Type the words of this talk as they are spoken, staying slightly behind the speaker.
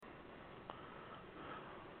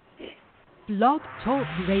Blog Talk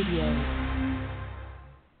Radio.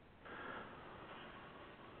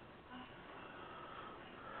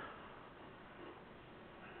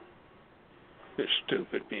 This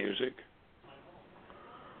stupid music.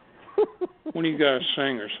 When you guys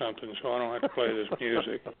sing or something, so I don't have to play this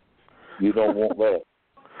music. You don't want that.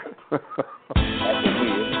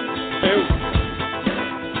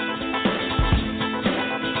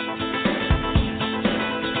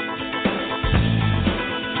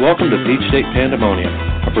 Welcome to Peach State Pandemonium,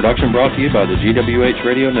 a production brought to you by the GWH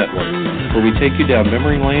Radio Network, where we take you down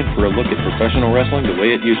memory lane for a look at professional wrestling the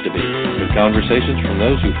way it used to be, with conversations from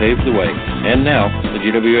those who paved the way. And now, the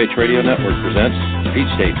GWH Radio Network presents Peach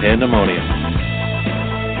State Pandemonium.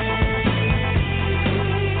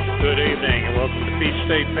 Good evening, and welcome to Peach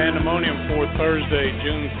State Pandemonium for Thursday,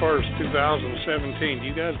 June 1st, 2017. Do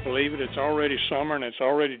you guys believe it? It's already summer, and it's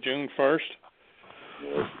already June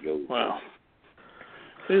 1st? Wow.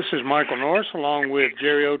 This is Michael Norris, along with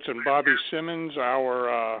Jerry Oates and Bobby Simmons.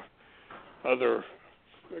 Our other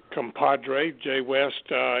compadre, Jay West,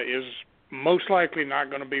 is most likely not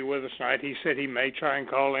going to be with us tonight. He said he may try and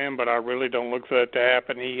call in, but I really don't look for that to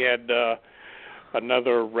happen. He had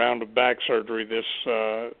another round of back surgery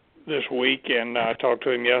this week, and I talked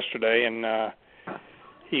to him yesterday, and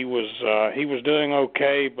he was doing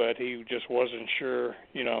okay, but he just wasn't sure,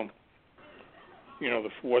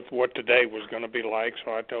 what today was going to be like.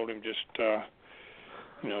 So I told him just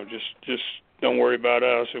don't worry about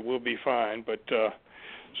us. It will be fine. But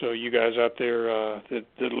so you guys out there that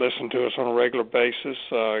listen to us on a regular basis,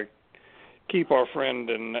 keep our friend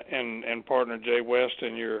and partner Jay West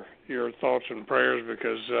in your thoughts and prayers,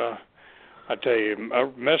 because I tell you,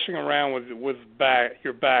 messing around with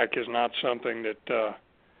your back is not something that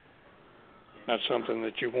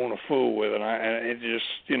you want to fool with, and it just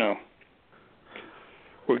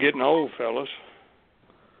we're getting old, fellas.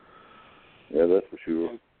 Yeah, that's for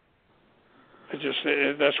sure.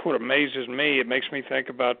 That's what amazes me. It makes me think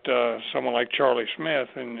about someone like Charlie Smith,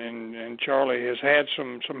 and Charlie has had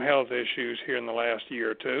some health issues here in the last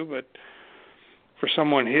year or two, but for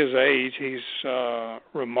someone his age, he's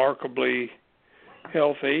remarkably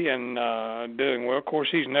healthy and doing well. Of course,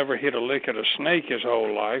 he's never hit a lick at a snake his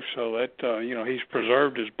whole life, so that he's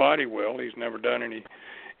preserved his body well. He's never done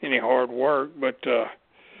any hard work, but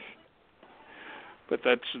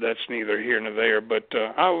that's neither here nor there. But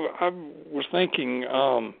I was thinking,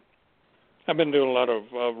 I've been doing a lot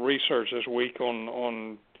of research this week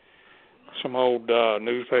on some old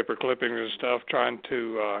newspaper clippings and stuff, trying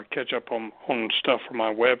to catch up on stuff from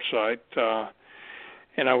my website.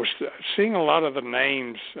 And I was seeing a lot of the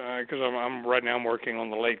names, because I'm right now I'm working on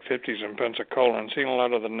the late 50s in Pensacola, and seeing a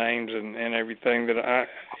lot of the names and everything that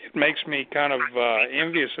it makes me kind of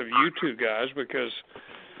envious of you two guys, because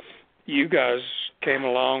you guys came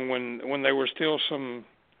along when there were still some,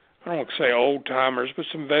 I don't want to say old timers, but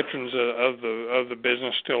some veterans of the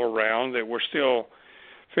business still around that were still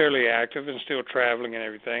fairly active and still traveling and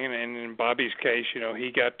everything. And in Bobby's case,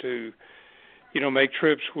 he got to make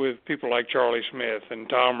trips with people like Charlie Smith and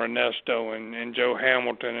Tom Ernesto and Joe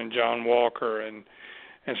Hamilton and John Walker and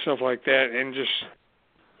stuff like that, and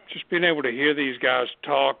just being able to hear these guys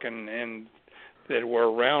talk and that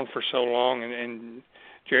were around for so long. And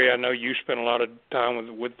Jerry, I know you spent a lot of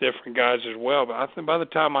time with different guys as well, but I think by the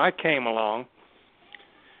time I came along,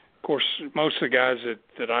 of course, most of the guys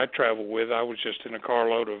that I traveled with, I was just in a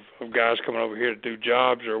carload of guys coming over here to do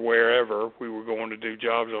jobs or wherever we were going to do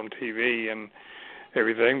jobs on TV and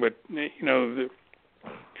everything. But,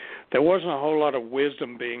 there wasn't a whole lot of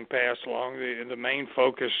wisdom being passed along. The main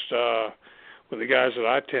focus with the guys that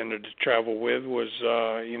I tended to travel with was,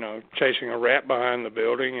 chasing a rat behind the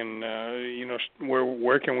building and,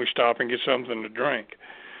 where can we stop and get something to drink.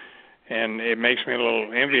 And it makes me a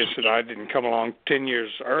little envious that I didn't come along 10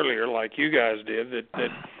 years earlier like you guys did, that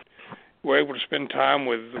were able to spend time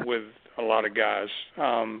with a lot of guys.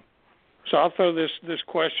 So I'll throw this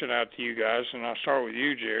question out to you guys, and I'll start with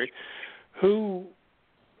you, Jerry.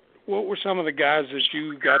 What were some of the guys that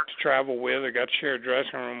you got to travel with or got to share a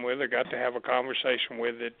dressing room with or got to have a conversation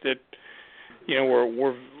with that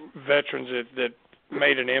were veterans that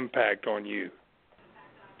made an impact on you?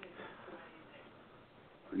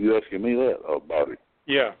 Are you asking me that, Bobby?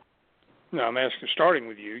 Yeah. No, I'm asking, starting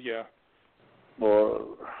with you, yeah.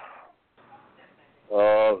 Well,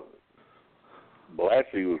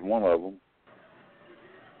 Blassie was one of them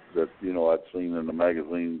that, I'd seen in the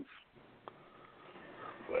magazines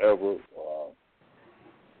forever.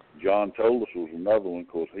 John Tolis was another one,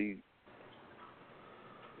 because he,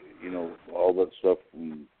 all that stuff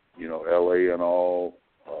from, L.A. and all.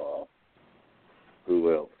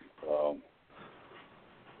 Who else?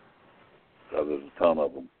 There's a ton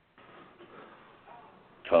of them.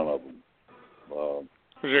 Was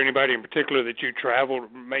there anybody in particular that you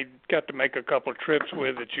got to make a couple of trips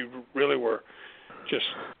with that you really were just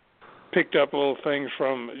picked up little things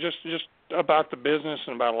from, just about the business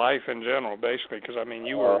and about life in general, basically? Because I mean,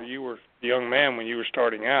 you were a young man when you were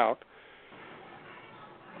starting out.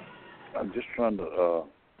 I'm just trying to.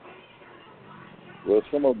 Well,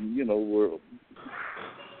 some of them, were,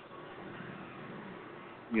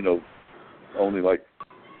 only like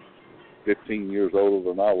 15 years older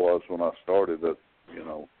than I was when I started. That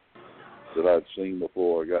I'd seen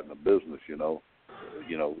before I got in the business.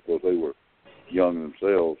 Because they were young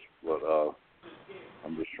themselves. But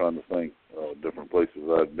I'm just trying to think different places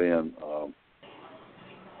I'd been.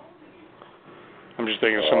 I'm just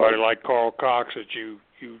thinking of somebody like Carl Cox that you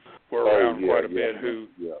were around quite a bit, who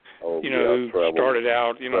who started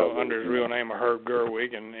out under his real name of Herb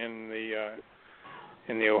Gerwig and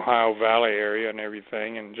in the Ohio Valley area and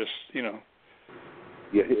everything, and just it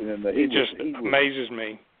amazes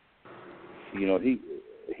me.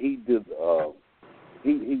 He did.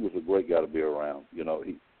 He was a great guy to be around.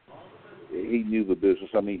 He knew the business.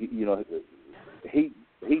 I mean,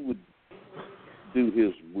 he would do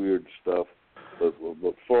his weird stuff, but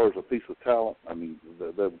as far as a piece of talent, I mean,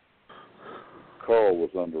 Carl was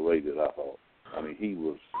underrated, I thought. I mean, he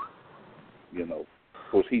was, of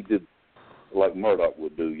course, he did like Murdoch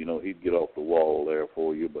would do. He'd get off the wall there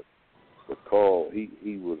for you, but Carl, he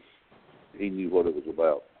knew what it was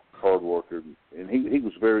about. Hard worker, and he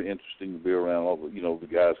was very interesting to be around. All the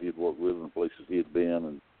guys he had worked with and the places he had been,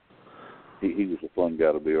 and he was a fun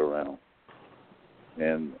guy to be around.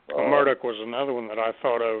 And Murdoch was another one that I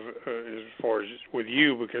thought of as far as with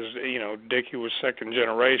you, because Dickie was second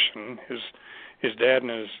generation. His dad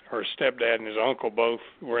and his stepdad and his uncle both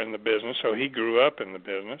were in the business, so he grew up in the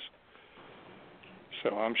business.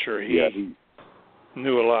 So I'm sure he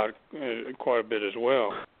knew a lot, quite a bit as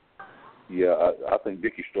well. Yeah, I think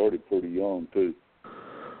Dickie started pretty young too.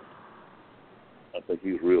 I think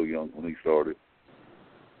he was real young when he started.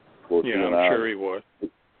 Of course, I'm sure he was.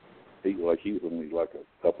 He was only like a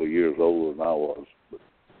couple of years older than I was, but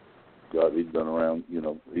God, he'd been around.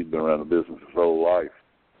 He'd been around the business his whole life.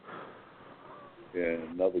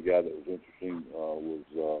 And another guy that was interesting was,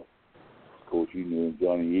 of course, you knew him,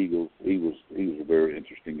 Johnny Eagles. He was a very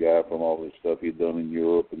interesting guy from all this stuff he'd done in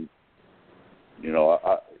Europe, and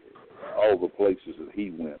all the places that he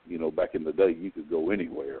went. Back in the day, you could go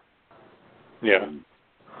anywhere. Yeah. And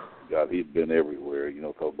God, he'd been everywhere.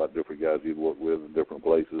 Talk about different guys he'd worked with in different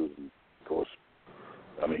places. And of course,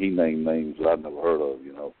 I mean, he named names that I'd never heard of.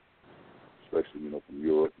 Especially from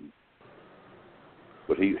Europe.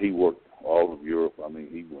 But he worked all of Europe. I mean,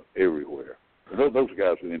 he went everywhere. And those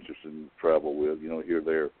guys were interesting to travel with. Here,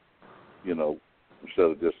 there. Instead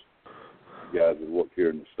of just guys that work here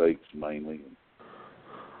in the States mainly,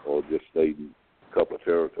 or just stayed in a couple of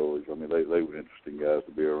territories. I mean, they were interesting guys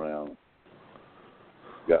to be around.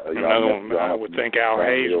 Another one, I would think Al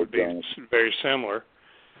Hayes would be very similar.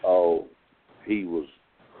 Oh, he was.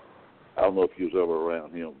 I don't know if you was ever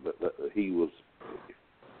around him, but he was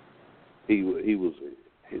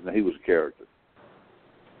a character.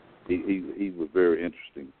 He was very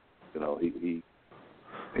interesting.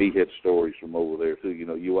 He had stories from over there too.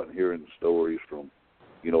 You wasn't hearing stories from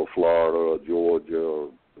Florida or Georgia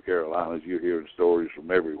or the Carolinas. You're hearing stories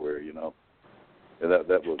from everywhere. And that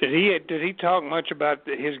was. Did he talk much about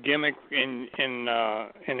his gimmick in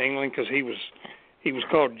England? Because he was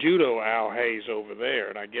called Judo Al Hayes over there,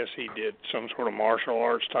 and I guess he did some sort of martial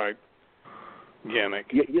arts type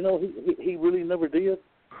gimmick. Yeah, he really never did.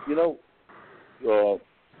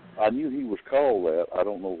 I knew he was called that. I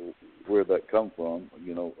don't know where that come from.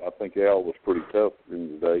 I think Al was pretty tough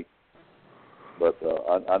in the day, but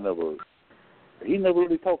he never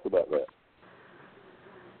really talked about that.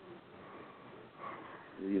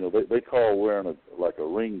 They call wearing a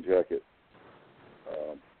ring jacket.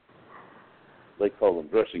 They call them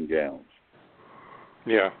dressing gowns.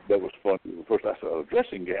 Yeah. That was funny. First I said, a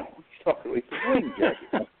dressing gown. Sorry, it's a ring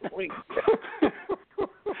jacket. A ring jacket.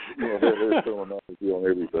 Their terminology on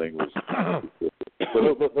everything was.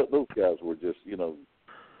 But those guys were just,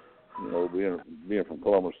 being from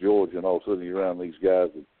Columbus, Georgia, and all of a sudden you're around these guys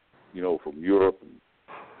that, from Europe, and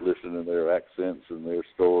listening to their accents and their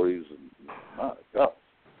stories, and my God,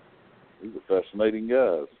 these are fascinating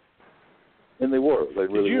guys. And they were. They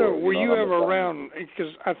really were. Were you ever around?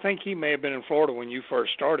 Because I think he may have been in Florida when you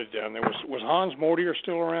first started down there. Was Hans Mortier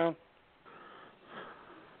still around?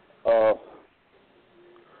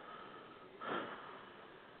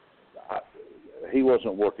 He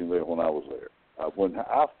wasn't working there when I was there. when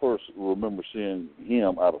I first remember seeing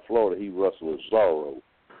him out of Florida, he wrestled as Zorro.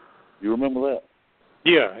 You remember that?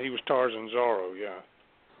 Yeah, he was Tarzan Zorro, yeah.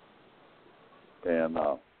 And,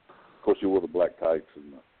 of course, he wore the black tights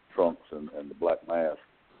and the trunks and the black mask.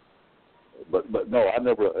 But no, I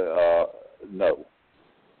never, no,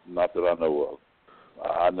 not that I know of.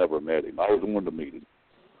 I never met him. I was wanting to meet him,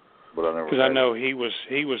 but I never. Because I know he was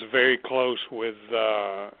very close with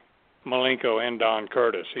Malenko and Don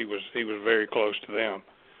Curtis. He was very close to them.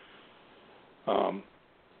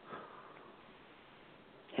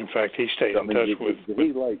 In fact, he stayed in touch with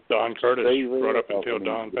Don Curtis right up until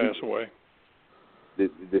Don passed away.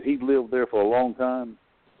 Did he live there for a long time?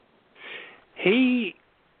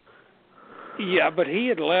 Yeah, but he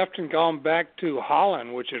had left and gone back to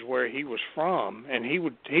Holland, which is where he was from, and he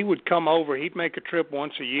would come over. He'd make a trip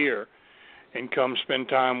once a year and come spend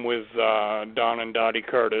time with Don and Dottie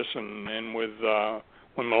Curtis, and with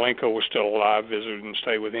when Malenko was still alive, visit and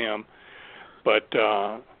stay with him. But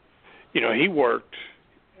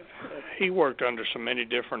he worked under so many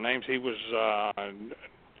different names. He was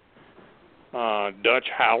Dutch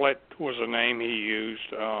Howlett was the name he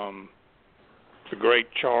used. The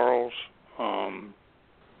great Charles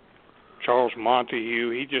Montague.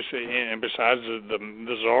 He just, and besides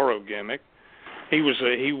the Zorro gimmick, he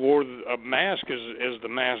wore a mask as the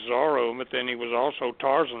masked Zorro, but then he was also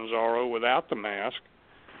Tarzan Zorro without the mask.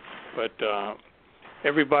 But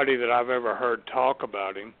everybody that I've ever heard talk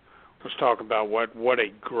about him was talk about what a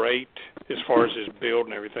great, as far as his build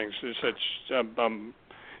and everything, such a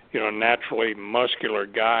naturally muscular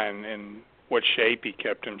guy, and what shape he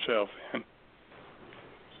kept himself in.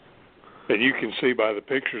 That you can see by the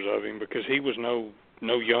pictures of him, because he was no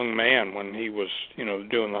young man when he was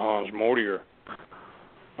doing the Hans Mortier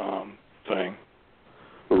thing.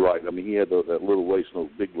 Right. I mean, he had that little waist and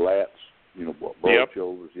those big lats, broad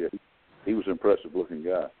shoulders. Yeah, he was an impressive looking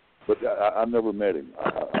guy. But I never met him.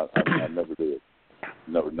 I never did.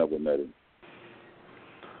 Never met him.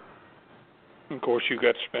 Of course, you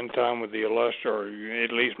got to spend time with the illustrious, or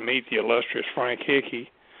at least meet the illustrious Frank Hickey.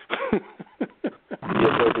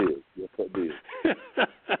 Yes, I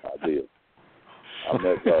did. I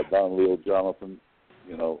met Don Leo Jonathan.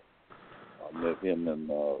 I met him in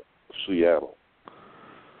Seattle.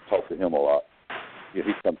 Talked to him a lot. Yeah,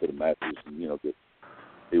 he'd come to the matches, and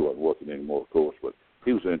he wasn't working anymore, of course, but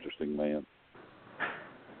he was an interesting man.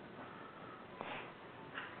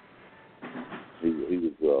 He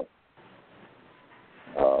was.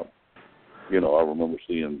 I remember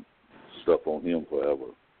seeing stuff on him forever.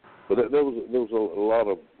 But there was a lot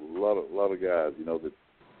of guys, that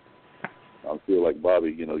I feel like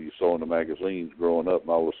Bobby, you saw in the magazines growing up, and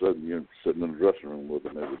all of a sudden you're sitting in the dressing room with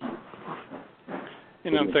him.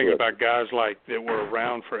 I'm thinking about guys like that were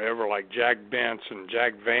around forever, like Jack Bentz and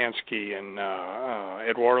Jack Vansky and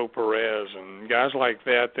Eduardo Perez, and guys like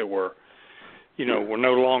that were, were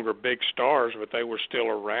no longer big stars, but they were still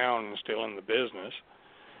around and still in the business.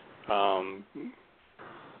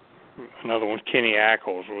 Another one, Kenny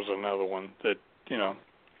Ackles was another one that,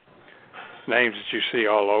 names that you see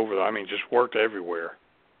all over. I mean, just worked everywhere.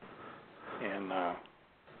 And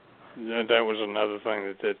that was another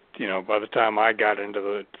thing that by the time I got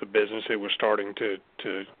into the business, it was starting to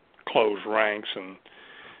close ranks, and,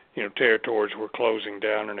 territories were closing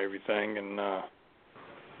down and everything. And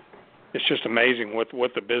it's just amazing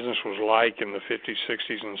what the business was like in the 50s,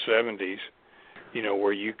 60s, and 70s,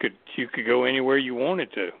 where you could go anywhere you wanted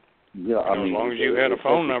to. Yeah, I mean, as long as you had a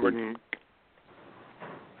phone number.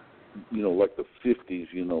 Like the 50s,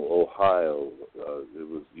 Ohio, it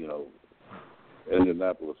was,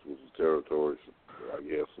 Indianapolis was the territory, I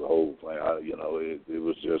guess, the whole thing. It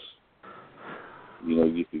was just,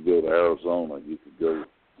 you could go to Arizona, you could go,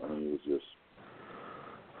 it was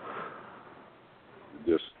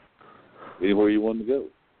just anywhere you wanted to go.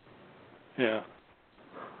 Yeah.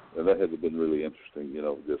 And that had been really interesting,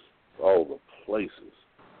 just all the places.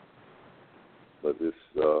 But it's,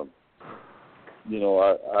 I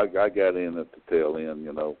got in at the tail end,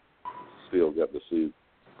 still got to see,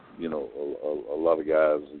 a lot of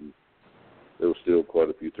guys, and there were still quite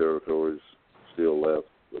a few territories still left.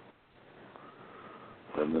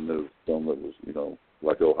 And then there was some that was,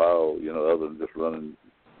 like Ohio, other than just running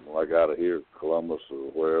like out of here, Columbus or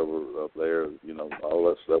wherever up there, all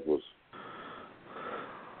that stuff was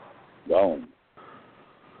gone.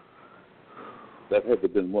 That had to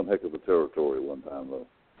have been one heck of a territory one time, though.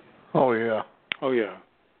 Oh, yeah.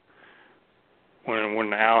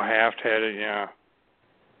 When Al Haft had it, yeah.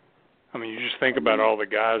 I mean, you just think about all the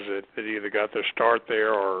guys that either got their start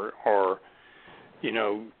there or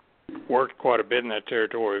worked quite a bit in that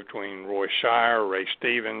territory between Roy Shire, Ray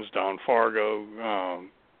Stevens, Don Fargo,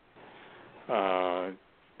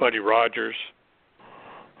 Buddy Rogers,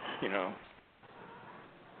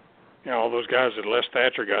 all those guys that Les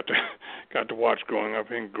Thatcher got to watch growing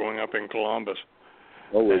up in Columbus.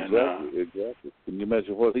 Oh, exactly. Can you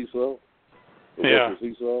imagine what he saw? Yeah. What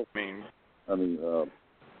he saw? And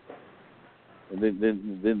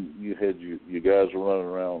then you had you guys running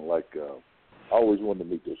around like I always wanted to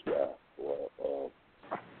meet this guy. What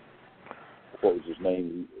was his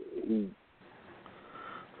name?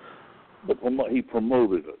 He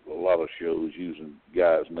promoted a lot of shows using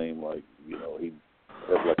guys' name like he had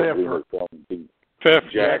like Pfeffer.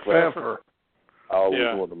 Jack Pfeffer. I always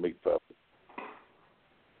wanted to meet Pfeffer.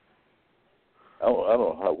 I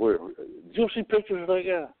don't know where. Did you ever see pictures of that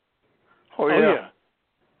guy? Oh yeah.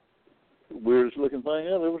 Weirdest looking thing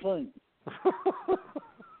I've ever seen.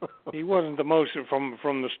 He wasn't the most, from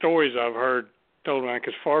the stories I've heard told me,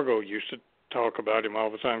 because Fargo used to talk about him all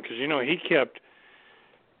the time, because he kept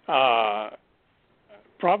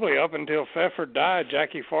probably up until Pfeffer died,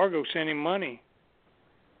 Jackie Fargo sent him money.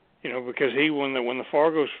 Because when the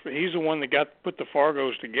Fargos, he's the one that put the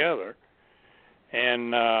Fargos together,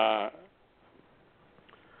 and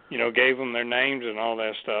gave them their names and all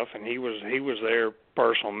that stuff, and he was their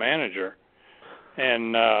personal manager,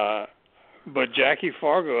 and but Jackie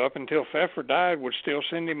Fargo, up until Pfeffer died, would still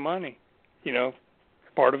send him money,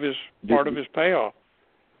 part of his payoff,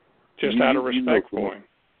 just out of respect for him.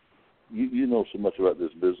 You know so much about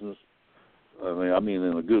this business. I mean,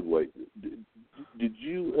 in a good way. Did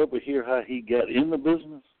you ever hear how he got in the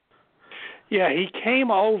business? Yeah, he came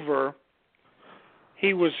over.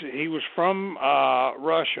 He was from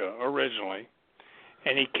Russia originally,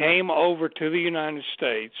 and he came over to the United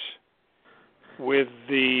States with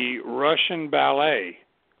the Russian ballet,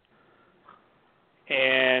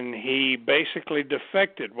 and he basically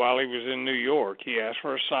defected while he was in New York. He asked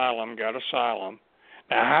for asylum, got asylum.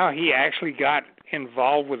 Now, how he actually got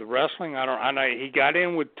involved with wrestling, I know he got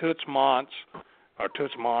in with Toots Mont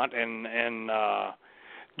and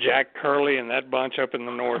Jack Curley and that bunch up in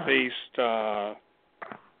the Northeast.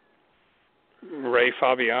 Ray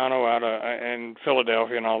Fabiano out in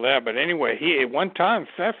Philadelphia and all that. But anyway, at one time,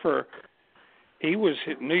 Pfeffer,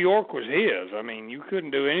 New York was his. I mean, you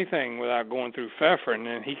couldn't do anything without going through Pfeffer, and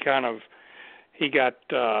then he got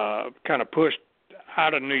pushed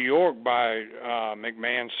out of New York by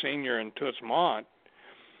McMahon Sr. and Toots Mont,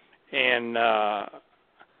 and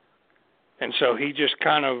so he just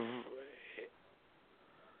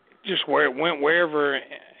went wherever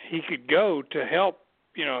he could go to help.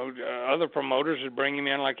 Other promoters would bring him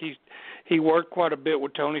in. Like he worked quite a bit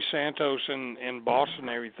with Tony Santos in Boston and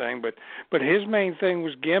everything, but his main thing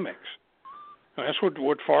was gimmicks. That's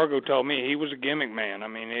what Fargo told me. He was a gimmick man. I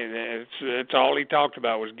mean, it's all he talked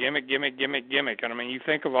about was gimmick. And I mean, you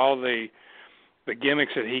think of all the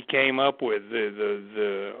gimmicks that he came up with,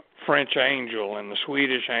 the French Angel and the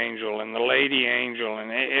Swedish Angel and the Lady Angel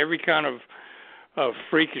and every kind of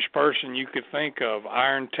freakish person you could think of.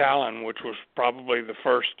 Iron Talon, which was probably the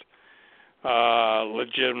first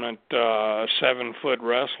legitimate 7-foot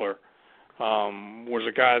wrestler, was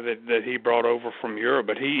a guy that he brought over from Europe.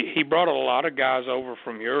 But he brought a lot of guys over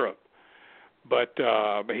from Europe. But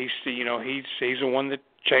he's the one that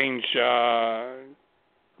changed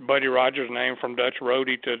Buddy Rogers' name from Dutch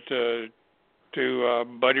Roadie to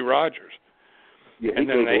Buddy Rogers. Yeah, and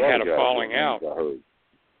then they had a falling out.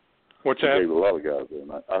 What's that? He gave a lot of guys in.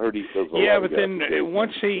 I heard he does a lot of guys. Yeah, but then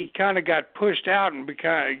once he kind of got pushed out and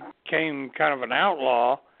became kind of an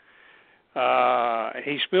outlaw,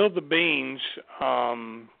 he spilled the beans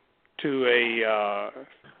to a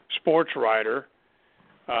sports writer.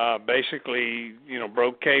 Basically,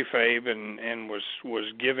 broke kayfabe and was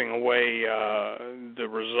giving away the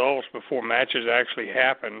results before matches actually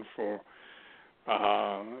happened for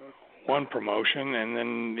one promotion, and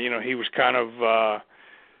then he was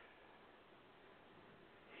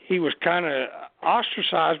kind of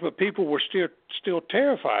ostracized, but people were still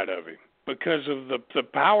terrified of him because of the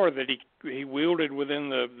power that he wielded within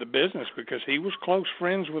the business, because he was close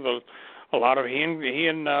friends with a lot of he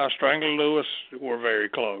and Strangler Lewis were very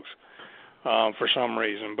close for some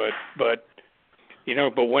reason, but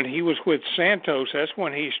when he was with Santos, that's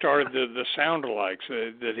when he started the sound-alikes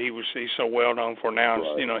that he's so well known for now.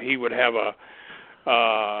 Right. He would have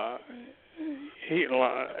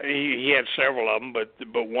he had several of them, but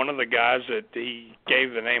one of the guys that he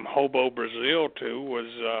gave the name Hobo Brazil to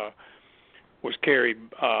was Kerry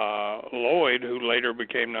Lloyd, who later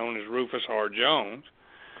became known as Rufus R. Jones.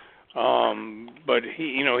 But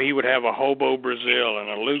he would have a Hobo Brazil and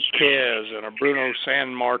a Luke Quez and a Bruno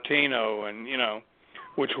San Martino, and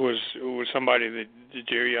which was somebody that,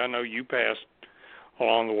 Jerry, I know you passed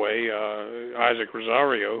along the way, Isaac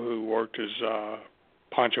Rosario, who worked as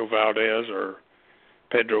Pancho Valdez or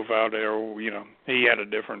Pedro Valdez, or he had a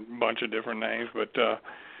bunch of different names, but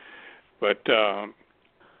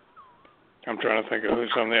I'm trying to think of who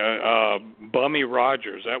Bummy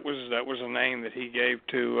Rogers. That was a name that he gave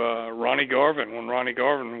to Ronnie Garvin when Ronnie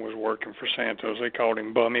Garvin was working for Santos. They called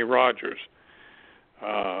him Bummy Rogers.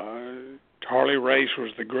 Harley Race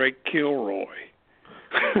was the Great Kilroy.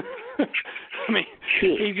 I mean,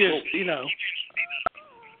 he just,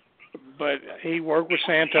 but he worked with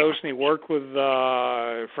Santos and he worked with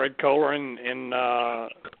Fred Kohler in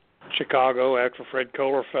Chicago after Fred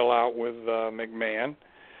Kohler fell out with McMahon.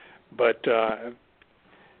 But,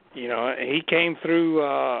 he came through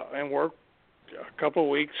and worked a couple of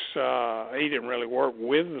weeks. He didn't really work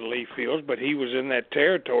with the Lee Fields, but he was in that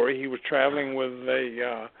territory. He was traveling with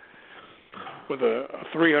a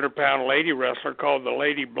 300-pound lady wrestler called the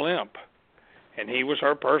Lady Blimp, and he was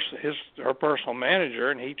her personal manager,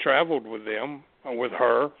 and he traveled with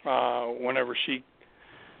her whenever she,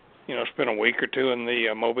 spent a week or two in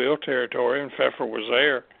the Mobile territory, and Pfeffer was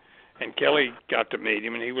there. And Kelly got to meet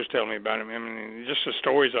him, and he was telling me about him. I mean, just the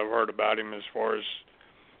stories I've heard about him as far as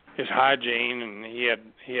his hygiene, and he had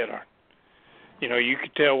a, you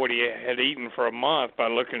could tell what he had eaten for a month by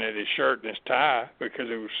looking at his shirt and his tie because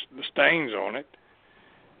it was the stains on it.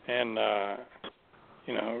 And,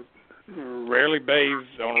 rarely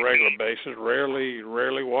bathed on a regular basis,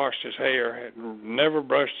 rarely washed his hair, never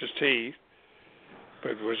brushed his teeth.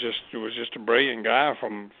 But it was just a brilliant guy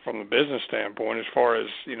from the business standpoint as far as,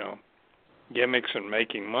 gimmicks and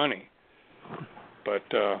making money. But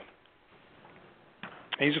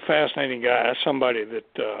he's a fascinating guy. That's somebody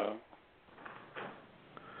that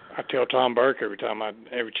I tell Tom Burke every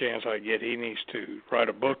chance I get he needs to write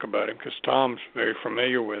a book about him because Tom's very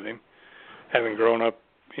familiar with him, having grown up,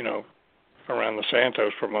 around the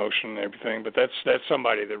Santos promotion and everything. But that's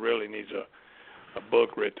somebody that really needs a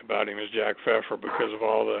book written about him, is Jack Pfeffer, because of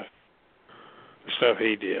all the stuff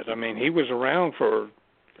he did. I mean, he was around for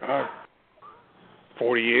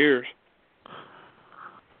 40 years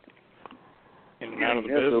in and out of the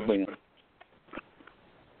business.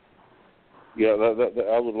 Yeah, that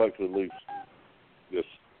I would like to at least just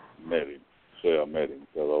say I met him,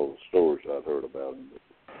 because all the stories I'd heard about him.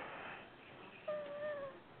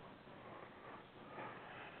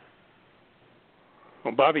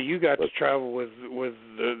 Well, Bobby, you got to travel with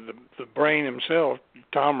the brain himself,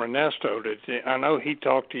 Tom Ernesto. I know he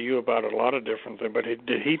talked to you about a lot of different things, but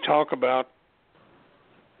did he talk about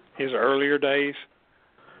his earlier days?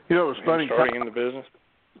 It was funny. Starting in the business?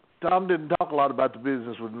 Tom didn't talk a lot about the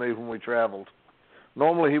business with me when we traveled.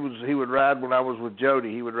 Normally he would ride when I was with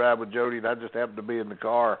Jody. He would ride with Jody, and I just happened to be in the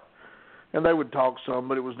car. And they would talk some,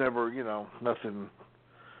 but it was never, nothing.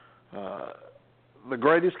 The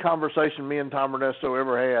greatest conversation me and Tom Ernesto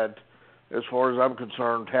ever had, as far as I'm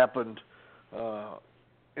concerned, happened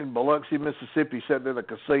in Biloxi, Mississippi, sitting in a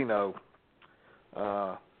casino.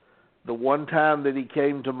 The one time that he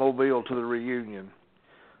came to Mobile to the reunion,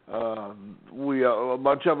 a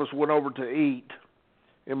bunch of us went over to eat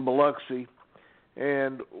in Biloxi,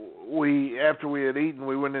 and after we had eaten,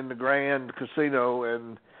 we went in the Grand Casino,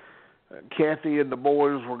 and Kathy and the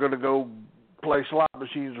boys were going to go play slot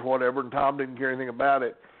machines or whatever, and Tom didn't care anything about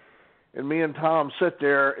it. And me and Tom sat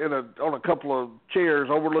there on a couple of chairs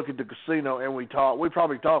overlooking the casino, and we talked. We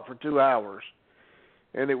probably talked for 2 hours,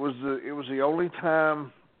 and it was the only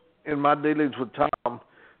time in my dealings with Tom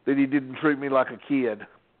that he didn't treat me like a kid.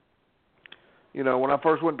 When I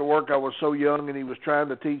first went to work, I was so young, and he was trying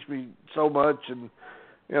to teach me so much, and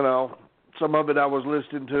some of it I was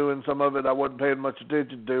listening to, and some of it I wasn't paying much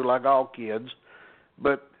attention to, like all kids.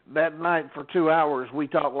 But that night for 2 hours, we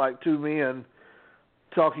talked like two men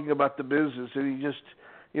talking about the business, and he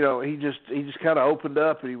just kind of opened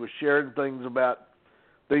up, and he was sharing things about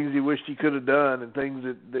things he wished he could have done, and things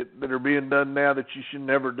that are being done now that you should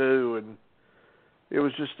never do, and it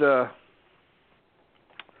was just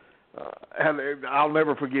I'll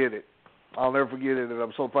never forget it. I'll never forget it, and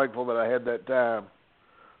I'm so thankful that I had that time.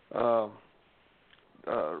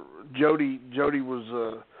 Jody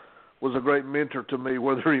was a great mentor to me,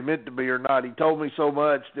 whether he meant to be or not. He told me so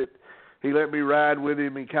much that he let me ride with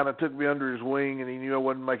him. He kind of took me under his wing, and he knew I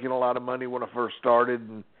wasn't making a lot of money when I first started.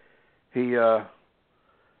 And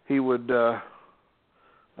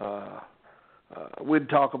we'd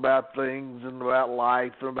talk about things and about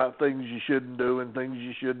life and about things you shouldn't do and things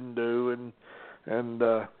you shouldn't do.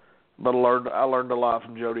 But I learned a lot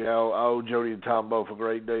from Jody. I owe Jody and Tom both a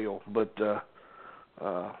great deal. But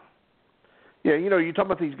yeah, you know, you talk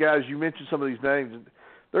about these guys. You mentioned some of these names.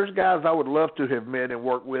 There's guys I would love to have met and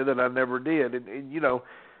worked with, and I never did. And you know,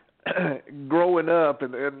 growing up,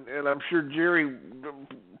 and I'm sure Jerry,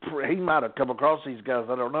 he might have come across these guys.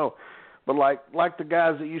 I don't know, but like the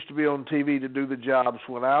guys that used to be on TV to do the jobs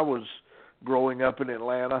when I was growing up in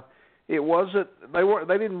Atlanta, it wasn't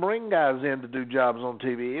they didn't bring guys in to do jobs on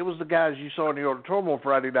TV. It was the guys you saw in the auditorium on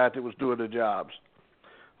Friday night that was doing the jobs.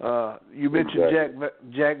 You mentioned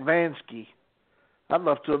Jack Vansky. I'd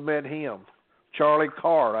love to have met him. Charlie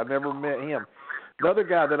Carr, I never met him. Another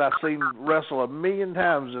guy that I've seen wrestle a million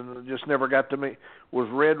times and just never got to meet was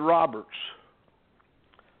Red Roberts.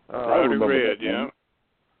 Rowdy Red, yeah.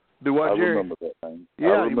 Do what, Jerry? I remember that name.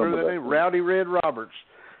 Yeah, you remember that name? Rowdy Red Roberts.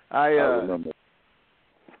 I remember.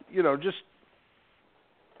 You know, just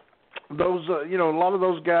those, you know, a lot of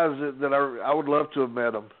those guys that I would love to have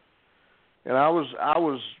met them. And I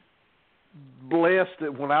was blessed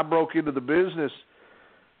that when I broke into the business,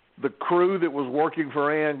 the crew that was working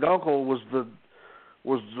for Ann Gunkel was the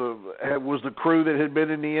crew that had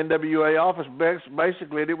been in the NWA office.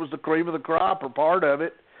 Basically, it was the cream of the crop or part of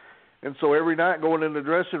it. And so every night going in the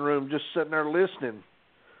dressing room, just sitting there listening,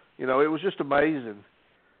 you know, it was just amazing.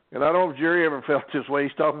 And I don't know if Jerry ever felt this way.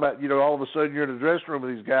 He's talking about, you know, all of a sudden you're in the dressing room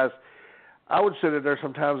with these guys. I would sit in there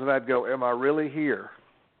sometimes and I'd go, am I really here?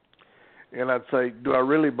 And I'd say, do I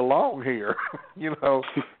really belong here? You know,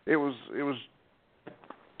 it was.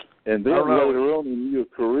 And then later on in your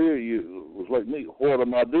career, you was like me. What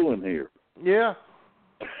am I doing here? Yeah.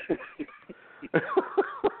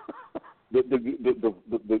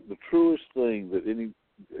 the truest thing that any,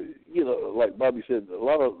 you know, like Bobby said, a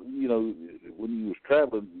lot of, you know, when you was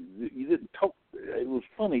traveling, you didn't talk. It was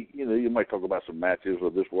funny, you know. You might talk about some matches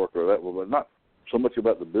or this work or that one, but not so much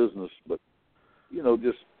about the business. But you know,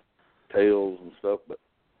 just tales and stuff. But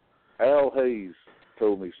Al Hayes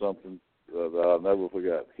told me something that I'll never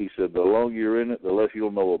forgot. He said, the longer you're in it, the less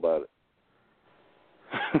you'll know about it.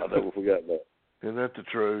 I'll never forgot that. Isn't that the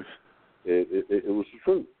truth? It was the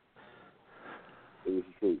truth. It was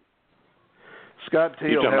the truth. Scott Teal.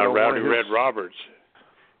 You're talking about Rowdy Red Roberts.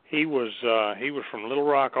 He was from Little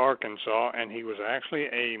Rock, Arkansas, and he was actually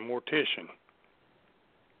a mortician.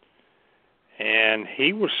 And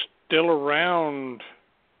he was still around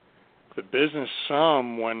the business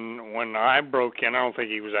some when I broke in. I don't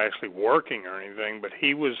think he was actually working or anything, but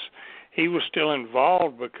he was still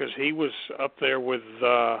involved because he was up there with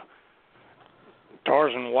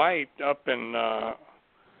Tarzan White up in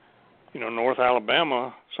North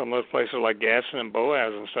Alabama. Some of those places like Gadsden and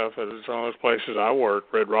Boaz and stuff. Some of those places I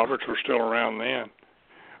worked, Red Roberts were still around then.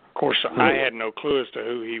 Of course, I had no clue as to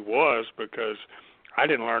who he was because I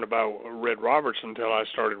didn't learn about Red Roberts until I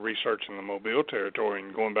started researching the Mobile territory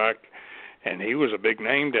and going back, and he was a big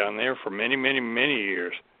name down there for many, many, many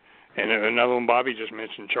years. And another one Bobby just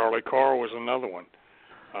mentioned, Charlie Carr was another one.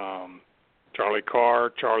 Charlie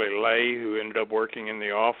Carr, Charlie Lay, who ended up working in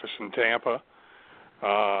the office in Tampa.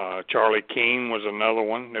 Charlie Keene was another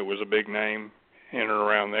one that was a big name in and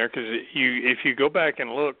around there. Because if you go back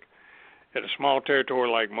and look at a small territory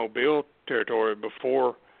like Mobile territory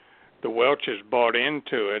before the Welches bought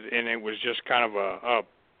into it, and it was just kind of a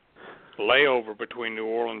layover between New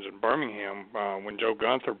Orleans and Birmingham when Joe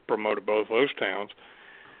Gunther promoted both those towns,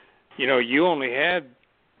 you know, you only had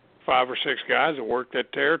 5 or 6 guys that worked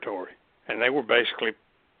that territory, and they were basically,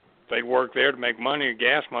 they worked there to make money,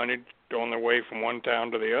 gas money, on their way from one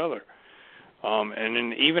town to the other. And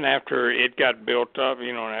then even after it got built up,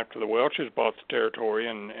 you know, and after the Welches bought the territory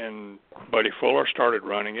and Buddy Fuller started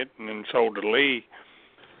running it and then sold to Lee,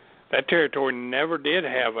 that territory never did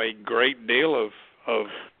have a great deal of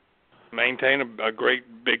maintain a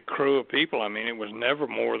great big crew of people. I mean, it was never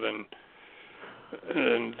more than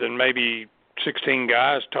maybe 16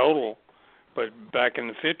 guys total. But back in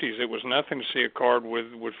the 50s, it was nothing to see a card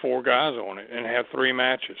with 4 guys on it and have 3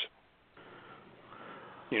 matches,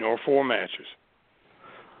 you know, or 4 matches.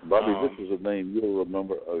 Bobby, this is a name you'll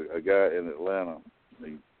remember, a guy in Atlanta.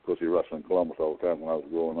 Because he wrestled in Columbus all the time when I was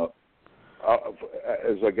growing up.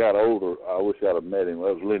 As I got older, I wish I'd have met him.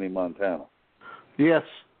 That was Lenny Montana. Yes.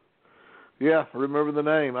 Yeah, I remember the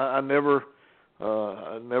name. I never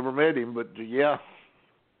met him, but yeah.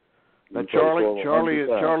 And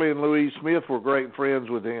Charlie and Louise Smith were great friends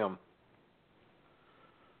with him.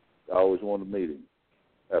 I always wanted to meet him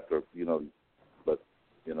after, you know, but,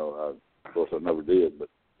 you know, of course I never did, but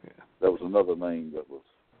that was another name that was,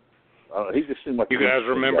 he just seemed like you guys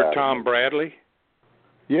remember guy. Tom Bradley?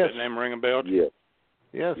 Yes. Does that name ring a bell? Yes.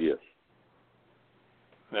 Yes.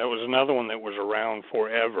 That was another one that was around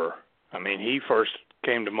forever. I mean, he first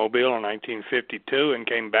came to Mobile in 1952 and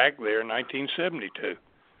came back there in 1972.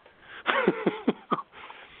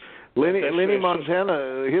 Lenny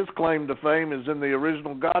Montana, his claim to fame is in the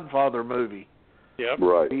original Godfather movie. Yep.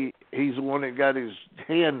 Right. He's the one that got his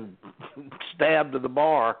hand stabbed to the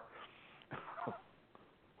bar.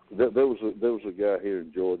 There was a guy here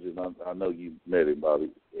in Georgia, and I know you met him, Bobby.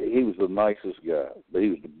 He was the nicest guy, but he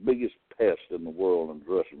was the biggest pest in the world in the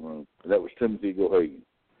dressing room, and that was Timothy Gohagan.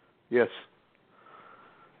 Yes.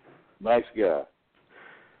 Nice guy.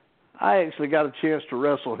 I actually got a chance to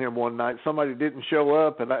wrestle him one night. Somebody didn't show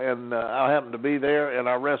up, and I happened to be there, and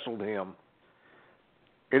I wrestled him.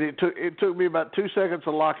 And it took me about 2 seconds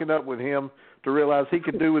of locking up with him to realize he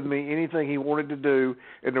could do with me anything he wanted to do,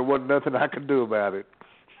 and there wasn't nothing I could do about it.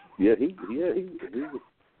 Yeah, he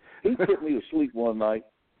put me to sleep one night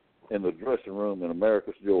in the dressing room in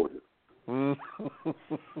Americus, Georgia. I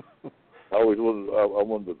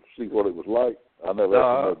wanted to see what it was like. I never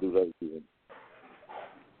asked him to do that again.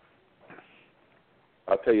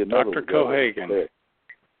 I'll tell you another Dr. Cohagen.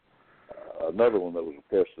 Another one that was a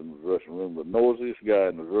pest in the dressing room. The noisiest guy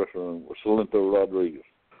in the dressing room was Salento Rodriguez.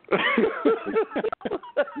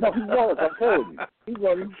 No, he was. I'm telling you. He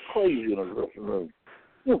was crazy in the dressing room.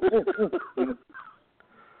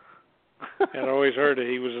 I'd always heard that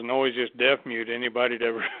he was the noisiest deaf mute anybody'd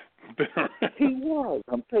ever been around. He was.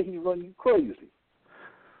 I'm telling you, he run you crazy.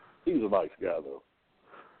 He was a nice guy, though.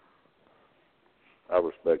 I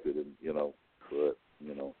respected him, but.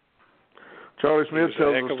 Charlie Smith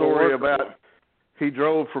tells a story about he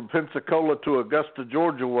drove from Pensacola to Augusta,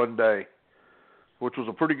 Georgia one day, which was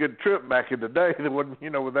a pretty good trip back in the day. That wasn't,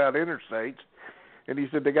 without interstates. And he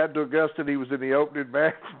said they got to Augusta and he was in the opening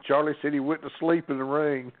match. And Charlie said he went to sleep in the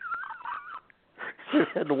ring. He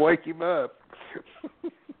had to wake him up.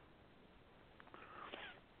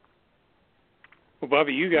 Well,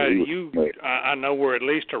 Bobby, you guys, I know we're at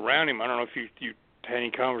least around him. I don't know if you had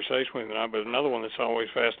any conversation with him or not, but another one that's always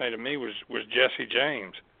fascinated me was Jesse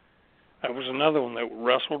James. That was another one that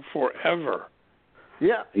wrestled forever.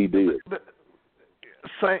 Yeah, he did.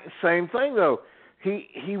 Same thing though.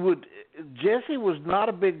 Jesse was not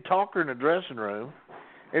a big talker in the dressing room,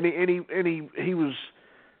 and he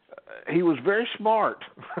was very smart,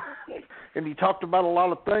 and he talked about a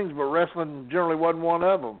lot of things, but wrestling generally wasn't one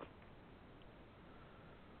of them.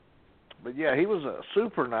 But yeah, he was a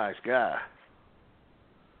super nice guy.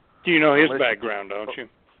 Do you know his background, don't you?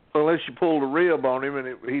 Unless you pulled a rib on him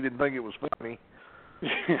and he didn't think it was funny.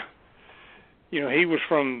 He was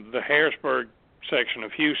from the Harrisburg section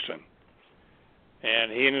of Houston.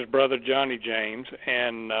 And he and his brother Johnny James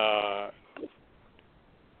and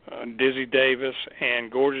Dizzy Davis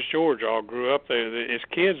and Gorgeous George all grew up there as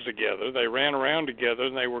kids together. They ran around together,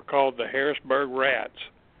 and they were called the Harrisburg Rats.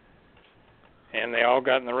 And they all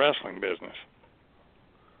got in the wrestling business.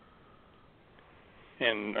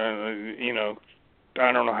 And,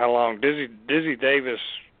 I don't know how long. Dizzy Davis,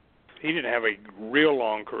 he didn't have a real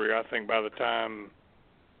long career, I think, by the time,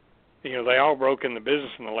 they all broke in the business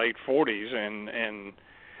in the late 40s, and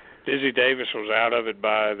Dizzy Davis was out of it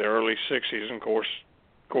by the early 60s. And, of course,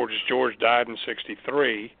 Gorgeous George died in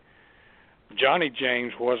 63. Johnny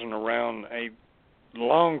James wasn't around a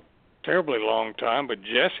terribly long time, but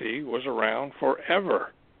Jesse was around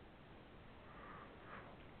forever.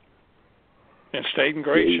 And stayed in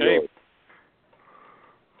great shape.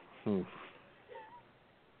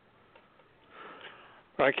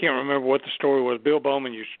 I can't remember what the story was. Bill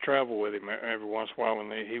Bowman used to travel with him every once in a while when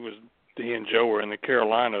he and Joe were in the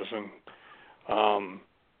Carolinas, and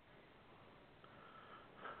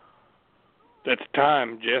at the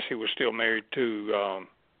time Jesse was still married to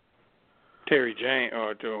Terry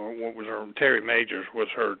Majors was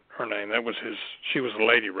her name. She was a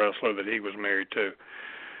lady wrestler that he was married to.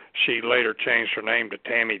 She later changed her name to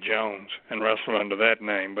Tammy Jones and wrestled under that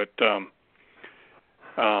name. But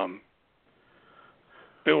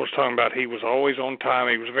Bill was talking about he was always on time.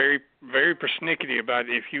 He was very, very persnickety about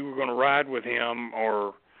if you were going to ride with him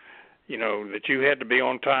or, that you had to be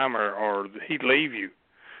on time or he'd leave you.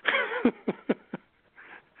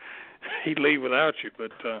 He'd leave without you.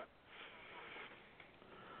 But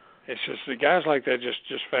it's just the guys like that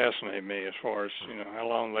just fascinate me as far as, how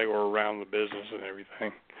long they were around the business and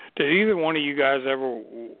everything. Did either one of you guys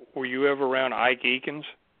were you ever around Ike Eakins?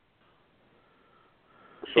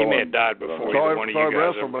 He may have died before either one of you guys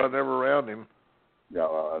wrestled, but I never around him.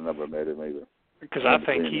 No, I never met him either. Because I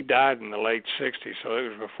think he died in the late 60s, so it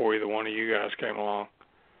was before either one of you guys came along.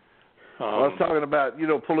 I was talking about,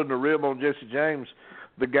 pulling the rib on Jesse James.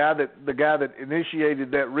 The guy that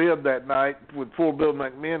initiated that rib that night with poor Bill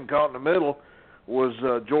McMahon caught in the middle was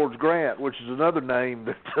George Grant, which is another name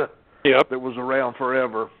that Yep. that was around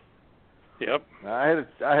forever. Yep. I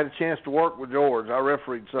had a chance to work with George. I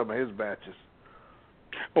refereed some of his matches.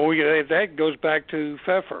 Well, yeah, that goes back to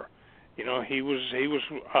Pfeffer. You know, he was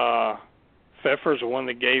Pfeffer's the one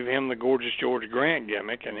that gave him the Gorgeous George Grant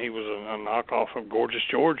gimmick, and he was a knockoff of Gorgeous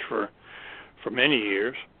George for many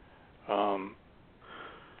years.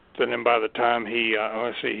 Then by the time he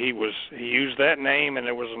used that name, and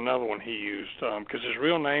there was another one he used because his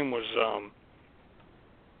real name was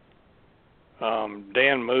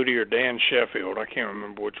Dan Moody or Dan Sheffield. I can't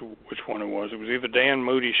remember which one it was. It was either Dan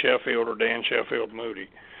Moody Sheffield or Dan Sheffield Moody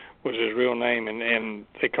was his real name, and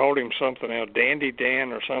they called him something else. Dandy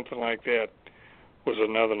Dan or something like that was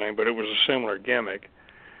another name, but it was a similar gimmick.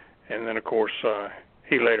 And then, of course,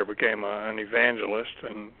 he later became an evangelist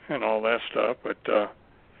and all that stuff. But,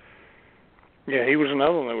 yeah, he was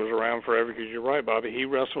another one that was around forever because you're right, Bobby. He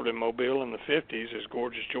wrestled in Mobile in the 50s as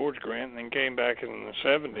Gorgeous George Grant and then came back in the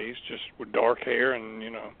 70s just with dark hair and,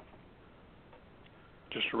 you know,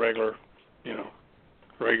 just a regular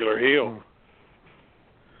heel.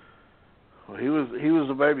 Well, he was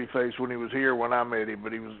a baby face when he was here when I met him,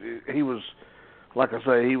 but he was like I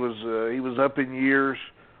say, he was up in years,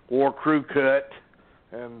 wore crew cut,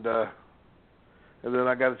 and then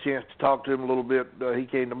I got a chance to talk to him a little bit. He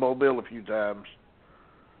came to Mobile a few times,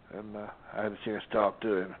 and I had a chance to talk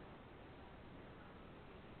to him.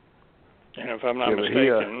 And if I'm not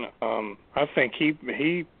mistaken, I think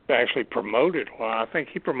he actually promoted. Well, I think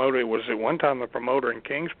he promoted. Was at one time a promoter in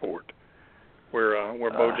Kingsport, where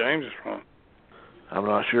Bo James is from. I'm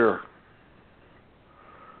not sure.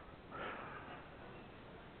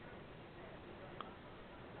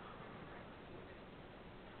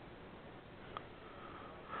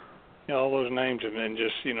 You know, all those names have been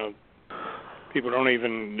just, you know, people wouldn't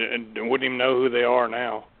even know who they are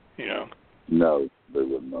now, you know. No, they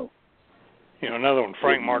wouldn't know. You know, another one,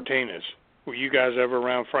 Frank Martinez. Were you guys ever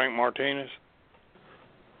around Frank Martinez?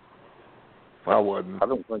 I wasn't. I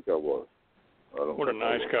don't think I was. What a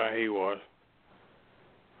nice guy he was.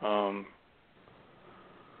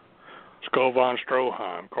 Skull von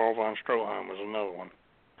Stroheim. Carl von Stroheim was another one.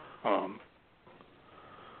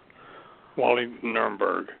 Wally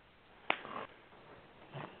Nuremberg.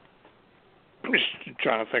 I'm just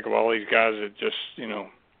trying to think of all these guys that just, you know,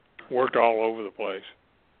 worked all over the place.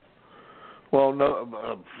 Well,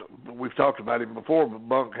 no, we've talked about him before, but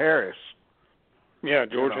Bunk Harris. Yeah,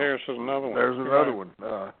 George Harris is another one. There's another one.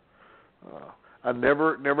 I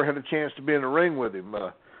never had a chance to be in the ring with him,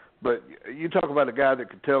 but you talk about a guy that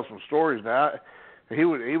could tell some stories. Now, he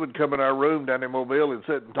would come in our room down in Mobile and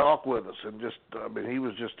sit and talk with us, and just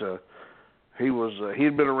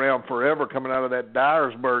he'd been around forever, coming out of that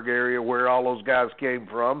Dyersburg area where all those guys came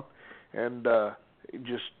from, and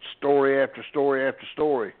just story after story after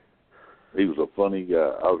story. He was a funny guy.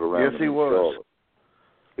 I was around him. Yes, he was. Charlotte.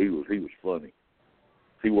 He was funny.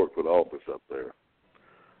 He worked for the office up there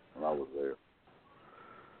when I was there.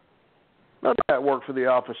 Another guy that worked for the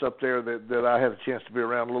office up there that I had a chance to be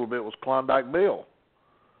around a little bit was Klondike Bill.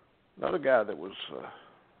 Another guy that was...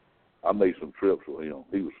 I made some trips with him.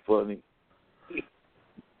 He was funny.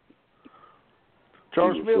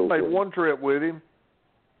 Charlie Smith made one trip with him.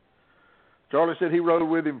 Charlie said he rode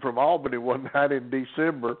with him from Albany one night in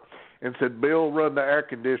December and said Bill run the air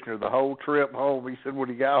conditioner the whole trip home. He said when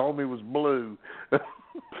he got home he was blue.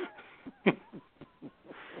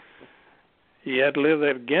 He had to live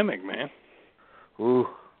that gimmick, man. Ooh.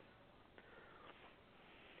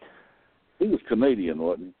 He was Canadian,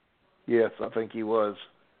 wasn't he? Yes, I think he was.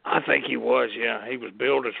 I think he was, yeah. He was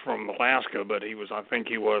billed as from Alaska, but I think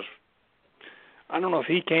he was, I don't know if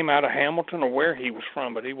he came out of Hamilton or where he was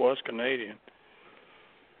from, but he was Canadian.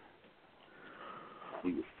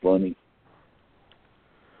 He was funny.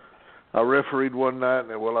 I refereed one night,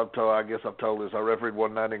 I guess I've told this, I refereed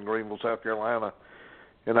one night in Greenville, South Carolina,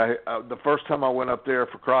 and the first time I went up there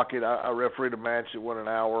for Crockett, I refereed a match that went an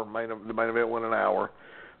hour, the main event went an hour.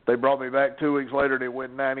 They brought me back 2 weeks later and it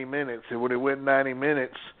went 90 minutes, and when it went 90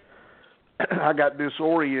 minutes, I got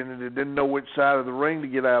disoriented and didn't know which side of the ring to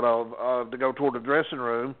get out of to go toward the dressing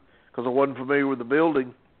room because I wasn't familiar with the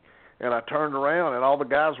building. And I turned around and all the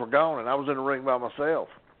guys were gone and I was in the ring by myself.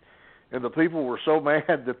 And the people were so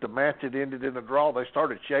mad that the match had ended in a draw, they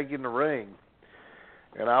started shaking the ring.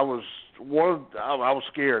 And I was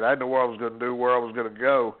scared. I didn't know what I was going to do, where I was going to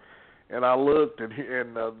go. And I looked and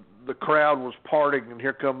the crowd was parting, and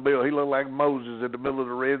here come Bill. He looked like Moses in the middle of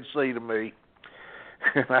the Red Sea to me.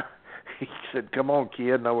 And he said, "Come on,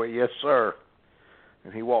 kid." And I went, "Yes, sir."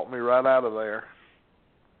 And he walked me right out of there.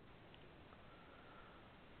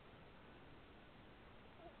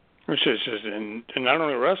 It's just, and not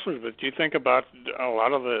only wrestlers, but you think about a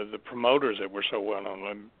lot of the promoters that were so well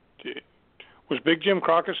known. Was Big Jim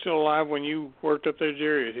Crockett still alive when you worked up there,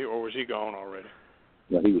 Jerry, or was he gone already?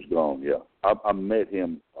 No, he was gone. Yeah, I met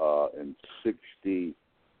him in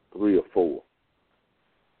 '63 or '4.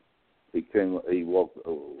 He walked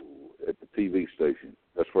at the TV station.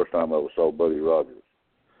 That's the first time I ever saw Buddy Rogers.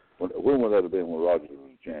 When would that have been when Rogers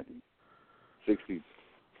was a champion? 60.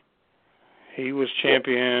 He was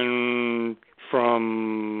champion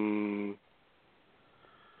from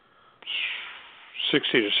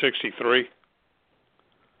 60 to 63.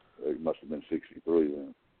 It must have been 63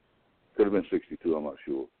 then. Could have been 62, I'm not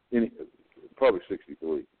sure. Probably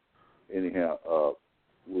 63. Anyhow,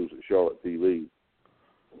 we was at Charlotte TV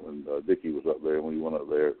when Dickie was up there. When we went up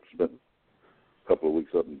there, spent a couple of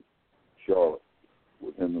weeks up in Charlotte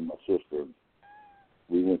with him and my sister.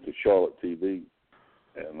 We went to Charlotte TV,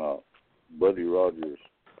 and Buddy Rogers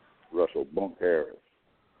wrestled Bunk Harris.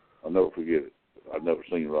 I'll never forget it. I've never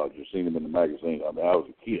seen Rogers. Seen him in the magazine. I mean, I was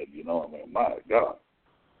a kid, you know. I mean, my God.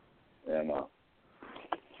 And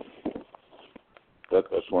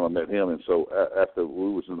that's when I met him. And so after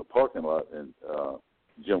we was in the parking lot, and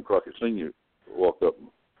Jim Crockett Sr. walked up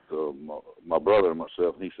to my brother and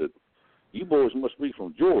myself, and he said, "You boys must be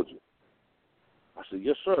from Georgia." I said,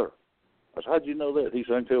 "Yes, sir." I said, "How'd you know that?" He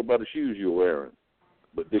said, "I can tell by the shoes you're wearing."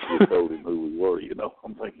 But Dickie had told him who we were, you know.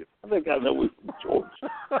 I'm thinking, I think I know we're from Georgia.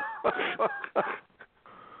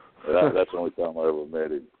 That's the only time I ever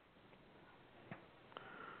met him.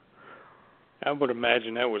 I would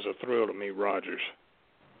imagine that was a thrill to meet Rogers.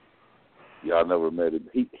 Yeah, I never met him.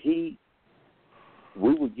 We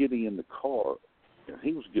were getting in the car, and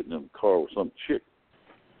he was getting in the car with some chick.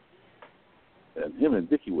 And him and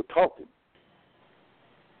Dickie were talking.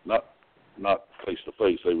 Not face to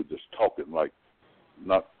face. They were just talking like,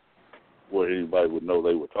 not where anybody would know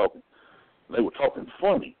they were talking. They were talking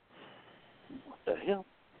funny. What the hell?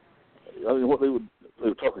 I mean, they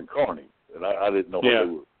were talking carny, and I didn't know what they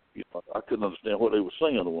were. You know, I couldn't understand what they were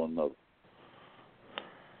saying to one another.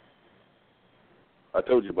 I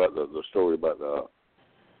told you about the story about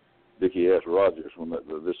Dickie asked Rogers when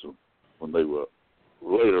they were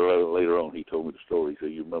later on. He told me the story. He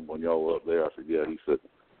said, "You remember when y'all were up there?" I said, "Yeah." He said,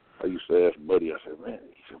 I used to ask Buddy, I said, "Man,"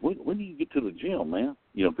 he said, when do you get to the gym, man?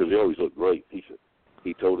 You know, because he always looked great.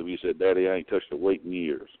 He told him, he said, "Daddy, I ain't touched a weight in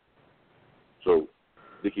years." So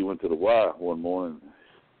Dickie went to the Y one morning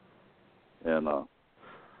and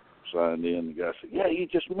signed in. The guy said, "Yeah, you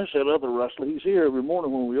just missed that other wrestler. He's here every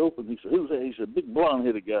morning when we open." He said, "Who's that?" He said, "Big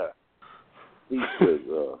blonde-headed guy." He said,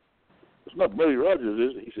 "It's not Buddy Rogers,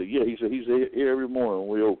 is it?" He said, "Yeah." He said, "He's here every morning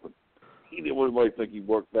when we open." He didn't want anybody to think he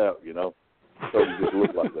worked out, you know. So he just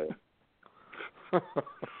looked like that.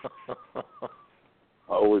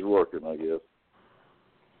 Always working, I guess.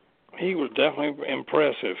 He was definitely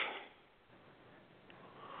impressive.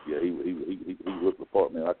 Yeah, he looked the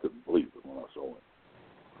part, man. I couldn't believe it when I saw him.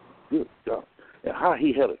 Good God. And how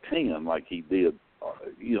he had a tan like he did,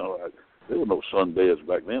 you know, there were no sunbeds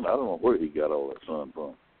back then. I don't know where he got all that sun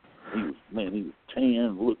from. He was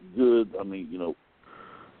tan, looked good. I mean, you know,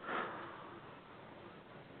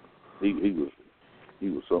 he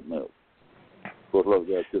was something else. Of course, a lot of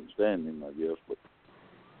guys couldn't stand him, I guess. But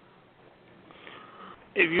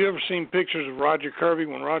have you ever seen pictures of Roger Kirby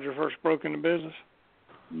when Roger first broke into business?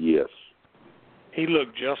 Yes. He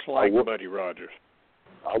looked just like Buddy Rogers.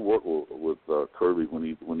 I worked with Kirby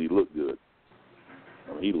when he looked good.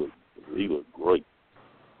 I mean, he looked great.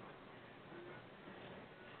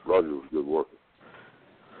 Roger was a good worker.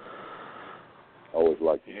 Always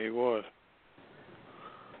liked him. Yeah, he was.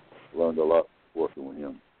 Learned a lot working with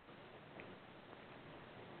him.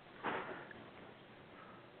 Of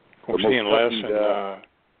course, he and Les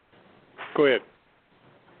go ahead.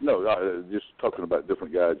 No, just talking about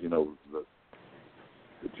different guys, you know, that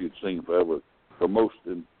you'd seen forever. I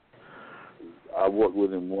worked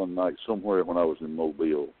with him one night somewhere when I was in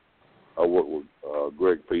Mobile. I worked with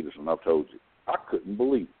Greg Peterson. I've told you, I couldn't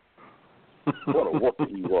believe it. What a worker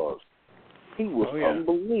he was. He was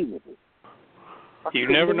unbelievable. You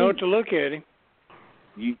never know what to look at him.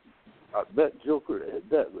 That Joker,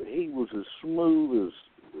 he was as smooth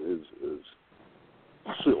as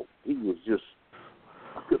silk. He was just,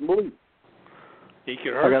 I couldn't believe it. He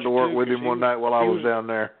could hurt. I got to work with him one night while I was down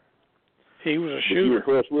there. He was a Did shooter. you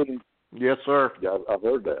impressed with him? Yes, sir. Yeah, I've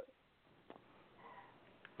heard that.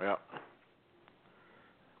 Yeah.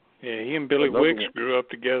 Yeah, he and Billy Wicks grew up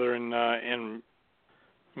together in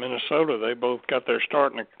Minnesota. They both got their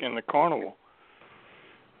start in the carnival.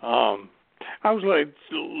 I was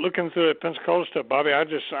looking through the Pensacola stuff, Bobby. I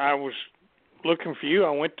was looking for you.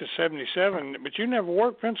 I went to 77, but you never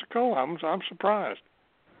worked Pensacola. I'm surprised.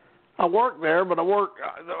 I worked there, but I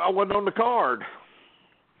wasn't on the card.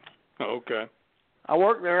 Okay. I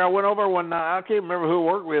worked there. I went over one night. I can't remember who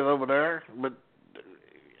I worked with over there, but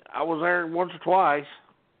I was there once or twice.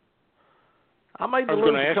 I made the I was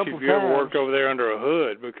loop going to a ask couple you if you times. ever worked over there under a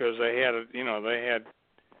hood, because they had a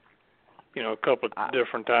couple of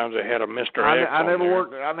different times they had a Mr. X I never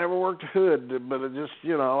on there. I never worked a hood, but it just,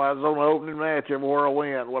 I was on the opening match everywhere I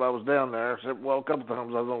went when I was down there. Except, a couple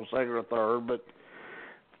times I was on second or third, but.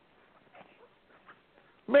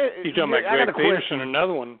 Man, You talking about Greg Peterson,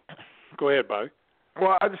 another one. Go ahead, Bobby.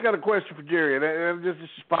 Well, I just got a question for Jerry, and it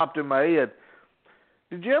just popped in my head.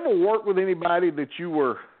 Did you ever work with anybody that you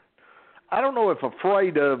were, I don't know if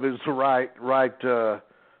afraid of is the right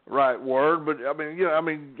word, but I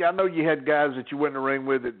know you had guys that you went in the ring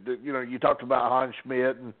with that you talked about Hans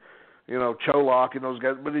Schmidt and Cholak and those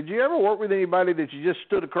guys, but did you ever work with anybody that you just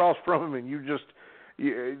stood across from him and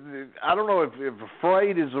I don't know if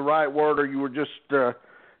afraid is the right word, or you were just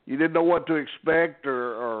you didn't know what to expect,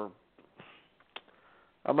 or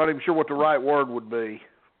I'm not even sure what the right word would be.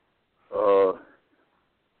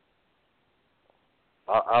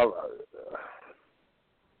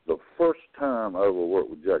 The first time I ever worked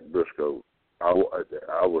with Jack Briscoe, I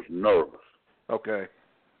was nervous. Okay.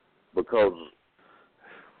 Because,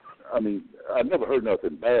 I never heard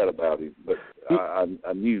nothing bad about him, but I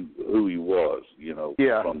knew who he was,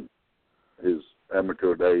 from his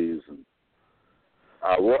amateur days, and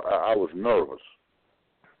I was nervous.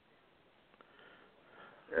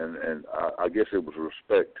 And I guess it was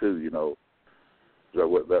respect too, That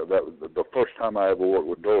was the first time I ever worked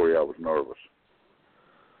with Dory, I was nervous.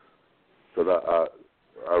 But I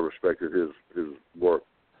respected his work.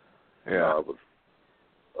 Yeah. I was,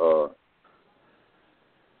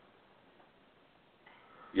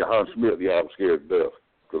 Hans Smith, I was scared to death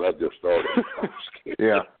because I just started. I was scared.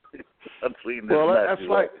 Yeah. I've seen this. Well, that's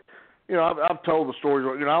like, I've told the stories.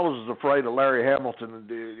 I was as afraid of Larry Hamilton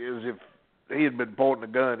as if he had been pointing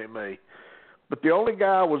a gun at me. But the only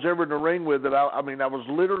guy I was ever in the ring with that I was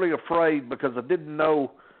literally afraid because I didn't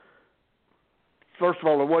know. First of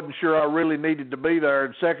all, I wasn't sure I really needed to be there,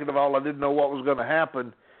 and second of all, I didn't know what was going to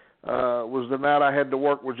happen. Was the night I had to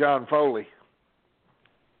work with John Foley.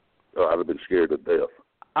 Oh, I'd have been scared to death.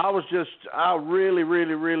 I really,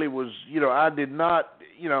 really, really was. I did not.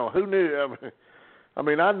 Who knew?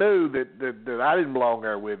 I knew that I didn't belong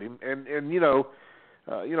there with him, and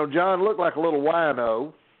John looked like a little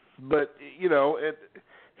wino. But,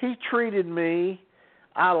 he treated me,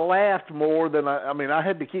 I laughed more than I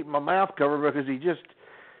had to keep my mouth covered because it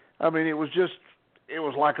was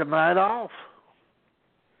like a night off.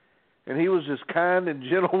 And he was as kind and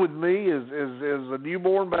gentle with me as a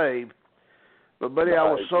newborn babe. But, buddy, I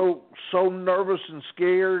was so nervous and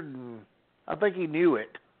scared, and I think he knew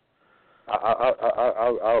it.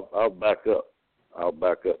 I'll back up.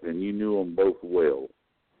 And you knew them both well.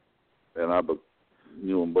 And I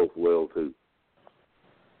knew them both well, too.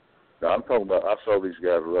 Now, I'm talking about, I saw these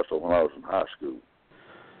guys wrestle when I was in high school.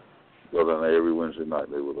 Well, then every Wednesday night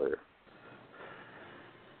they were there.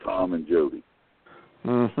 Tom and Jody.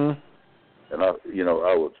 Mm-hmm. And I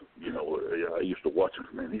used to watch them.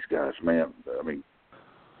 Man, these guys, man,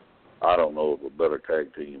 I don't know of a better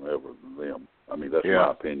tag team ever than them. That's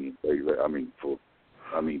my opinion. They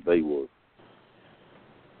were,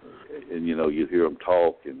 and you hear them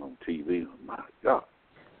talking on TV. My God!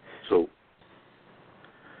 So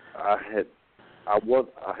I had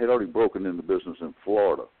already broken into business in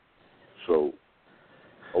Florida, so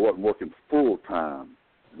I wasn't working full time,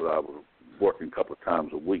 but I was working a couple of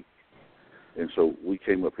times a week. And so we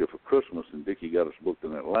came up here for Christmas, and Dickie got us booked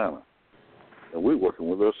in Atlanta, and we were working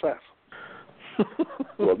with the Assassins.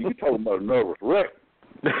 Well, you talking about a nervous wreck?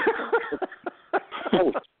 I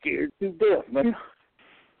was scared to death, man.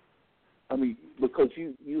 Because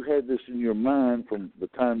you had this in your mind from the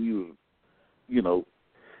time you were,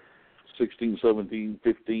 16, 17,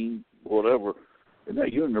 15, whatever, and now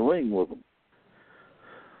you're in the ring with them.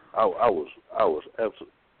 I was absolutely,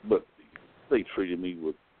 but they treated me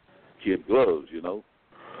with kid gloves,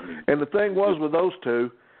 And the thing was with those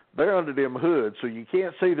two, they're under them hoods, so you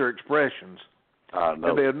can't see their expressions. I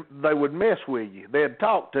know. And they would mess with you. They'd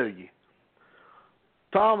talk to you.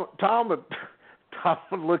 Tom would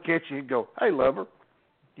look at you and go, "Hey, lover,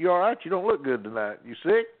 you all right? You don't look good tonight. You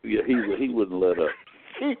sick?" Yeah, he wouldn't let up.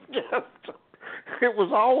 It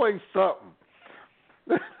was always something.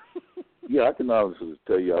 Yeah, I can honestly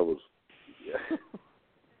tell you I was. Yeah.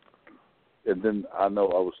 And then I know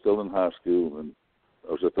I was still in high school, and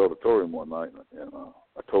I was at the auditorium one night, and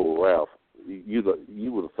I told Ralph, you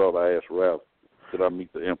would have thought I asked Ralph could I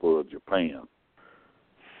meet the Emperor of Japan?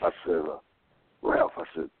 I said, Ralph, I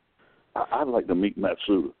said, I'd like to meet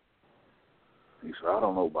Matsuda. He said, I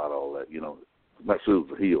don't know about all that.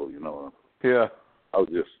 Matsuda's a heel, Yeah. I was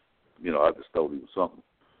just, I just thought he was something.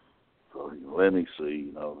 So let me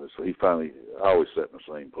see, So he finally, I always sat in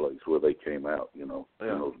the same place where they came out, in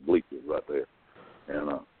those bleachers right there. And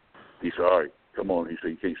he said, all right, come on. He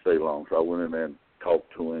said, you can't stay long. So I went in there and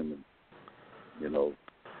talked to him and,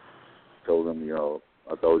 told him,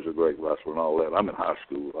 I thought he was a great wrestler and all that. I'm in high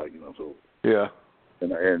school, so. Yeah.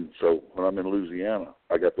 And so when I'm in Louisiana,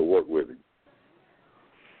 I got to work with him.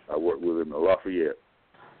 I worked with him in Lafayette.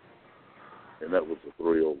 And that was a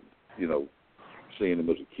thrill, seeing him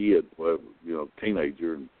as a kid,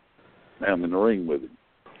 teenager, and now I'm in the ring with him.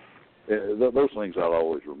 Those things I'll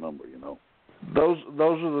always remember, Those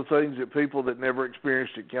are the things that people that never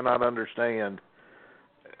experienced it cannot understand.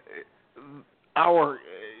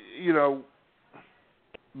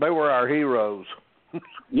 They were our heroes.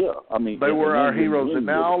 Yeah, I mean, they were our heroes, and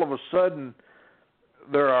now all of a sudden,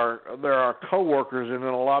 there are coworkers, and in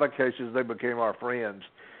a lot of cases, they became our friends.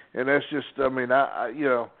 And that's just,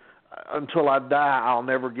 until I die, I'll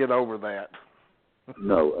never get over that.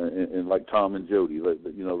 No, and like Tom and Jody, they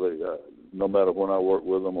no matter when I work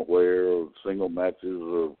with them or where, or single matches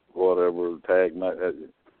or whatever, tag match,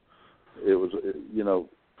 it was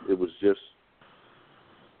just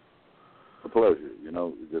a pleasure,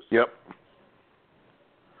 Just, Yep.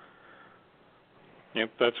 Yep,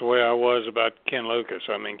 that's the way I was about Ken Lucas.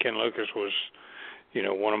 I mean, Ken Lucas was,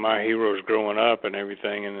 one of my heroes growing up and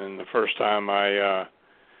everything. And then the first time I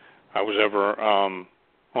was ever on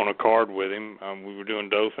a card with him, we were doing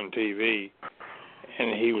Dothan TV,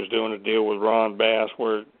 and he was doing a deal with Ron Bass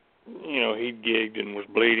where, he'd gigged and was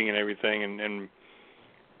bleeding and everything, and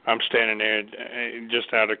I'm standing there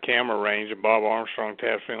just out of camera range, and Bob Armstrong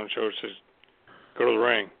taps me on the shoulder and says, "Go to the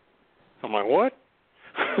ring." I'm like, "What?"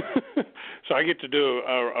 So I get to do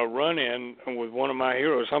a run-in with one of my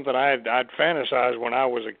heroes, something I'd fantasized when I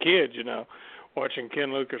was a kid, watching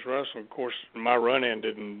Ken Lucas wrestle. Of course, my run-in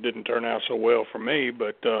didn't turn out so well for me,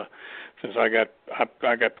 but since I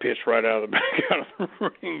got pitched right out of the back out of the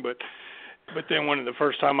ring. But then when the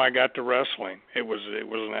first time I got to wrestling, it was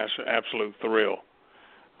an absolute thrill.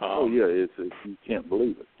 You can't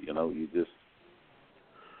believe it. You just,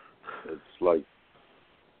 it's like,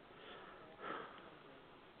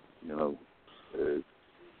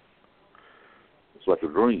 it's like a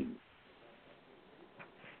dream.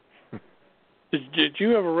 Did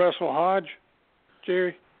you ever wrestle Hodge,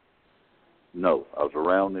 Jerry? No, I was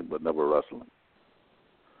around him, but never wrestling.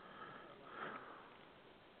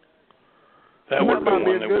 That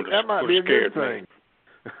might be a good thing.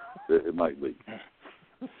 It might be.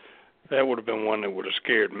 That would have been one that would have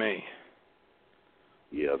scared me.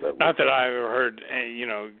 Yeah, that. Not that I ever heard,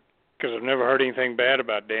 because I've never heard anything bad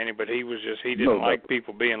about Danny, but he didn't like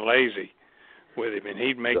people being lazy with him, and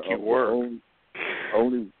he'd make you work. The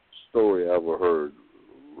only story I ever heard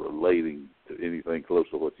relating to anything close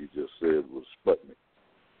to what you just said was Sputnik.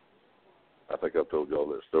 I think I've told you all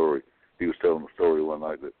that story. He was telling a story one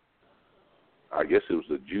night that I guess it was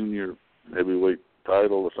the junior heavyweight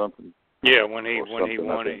title or something. Yeah, when he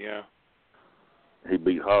won it, yeah. He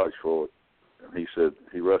beat Hodge for it. And he said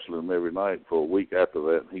he wrestled him every night for a week after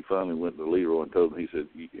that. And he finally went to Leroy and told him, he said,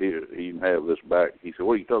 here, he can have this back. He said,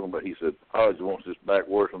 what are you talking about? He said, Hodge wants this back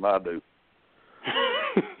worse than I do.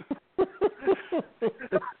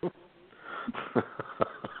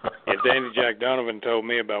 Yeah, Danny Jack Donovan told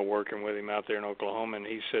me about working with him out there in Oklahoma, and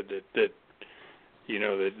he said that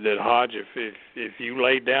Hodge, if you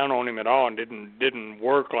laid down on him at all and didn't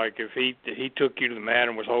work, like if he took you to the mat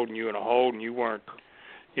and was holding you in a hold and you weren't,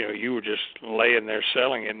 you were just laying there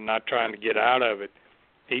selling it and not trying to get out of it,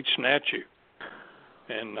 he'd snatch you.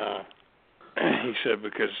 And he said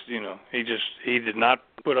because he did not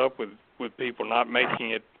put up with people not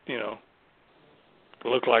making it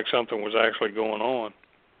look like something was actually going on.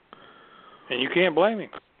 And you can't blame him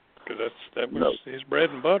because that was his bread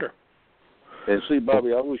and butter. And see,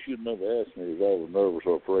 Bobby, I wish you'd never asked me if I was nervous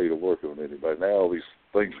or afraid of working with anybody. Now all these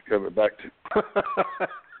things are coming back to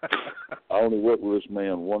I only worked with this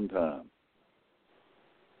man one time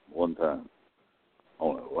on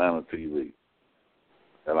Atlanta TV,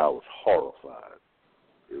 and I was horrified.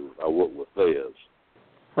 I worked with Fez.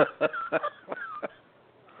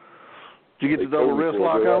 Did you get the double wrist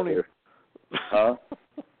lock on him? Huh?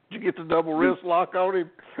 Did you get the double wrist lock on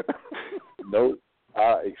him? No,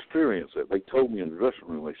 I experienced it. They told me in the dressing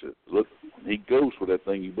room, they said, look, when he goes for that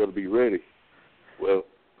thing, you better be ready. Well,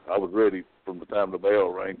 I was ready from the time the bell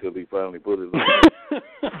rang till he finally put it on.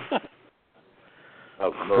 I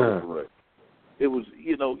was nervous wreck. It was,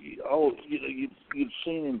 you'd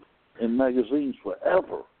seen him in magazines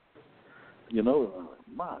forever. You know, and I'm like,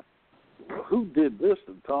 my, who did this?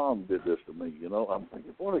 And Tom did this to me. You know, I'm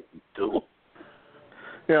thinking, what are you doing?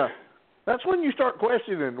 Yeah, that's when you start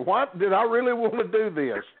questioning, what did I really want to do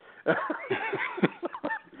this?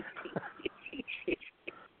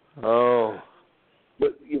 Oh.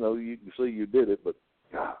 But, you know, you can see you did it, but,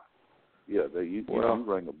 God, yeah, you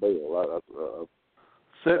rang a bell.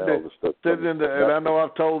 Sitting in the, and I know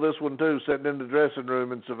I've told this one too, sitting in the dressing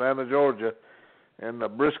room in Savannah, Georgia, and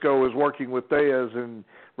Briscoe is working with Thez, and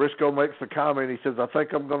Briscoe makes the comment, he says, I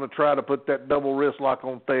think I'm going to try to put that double wrist lock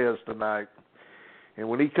on Thez tonight. And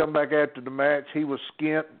when he come back after the match, he was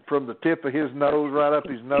skint from the tip of his nose right up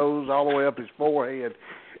his nose, all the way up his forehead.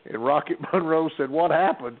 And Rocket Monroe said, what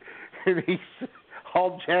happened? And he said,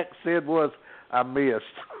 all Jack said was, I missed.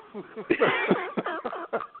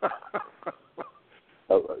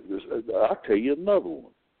 I'll tell you another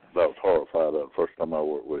one that I was horrified at the first time I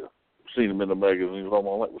worked with. Seen him in the magazines all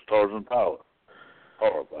my life was Tarzan Power.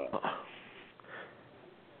 Horrified.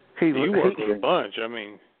 You worked with a bunch. I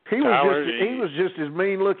mean, he was just as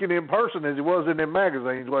mean looking in person as he was in them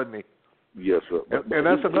magazines, wasn't he? Yes, sir. And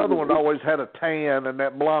that's another one that always had a tan and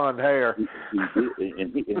that blonde hair. He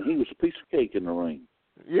was a piece of cake in the ring.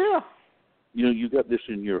 Yeah. You know, you got this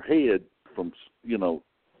in your head from, you know,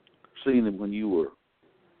 seeing him when you were,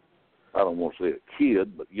 I don't want to say a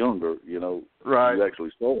kid, but younger, you know. Right. You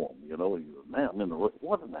actually saw him, you know, and you go, man, I'm in the ring.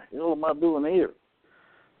 What in the hell am I doing here?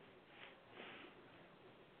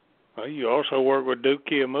 Well, you also worked with Duke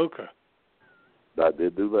Kiamuka. I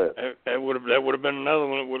did do that. That would have been another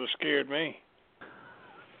one that would have scared me.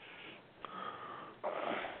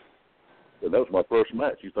 And that was my first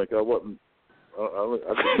match. You think I wasn't? I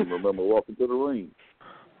didn't even remember walking to the ring.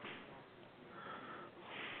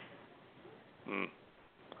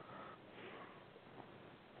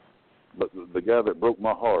 But the guy that broke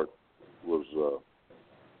my heart was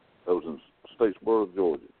in Statesboro,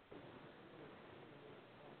 Georgia.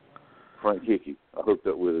 Frank Hickey. I hooked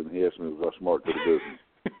up with him, and he asked me was I smart to the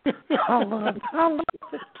business. I love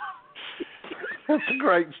it. That's a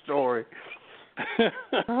great story.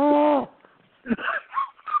 Oh.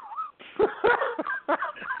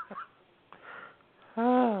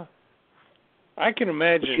 I can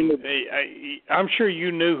imagine. I'm sure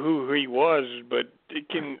you knew who he was, but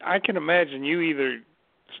I can imagine you either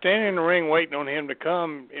standing in the ring waiting on him to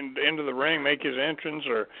come into the ring, make his entrance,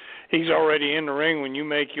 or he's already in the ring when you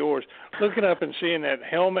make yours. Looking up and seeing that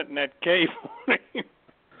helmet and that cape on him.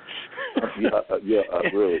 Yeah,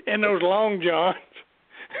 really. And those long johns.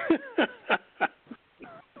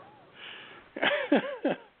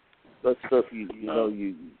 That stuff, you know,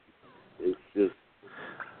 it's just,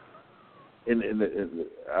 and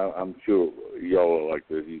I'm sure y'all are like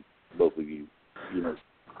this. Both of you, you know,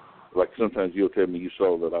 like sometimes you'll tell me you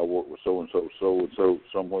saw that I worked with so and so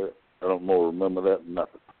somewhere. I don't more remember that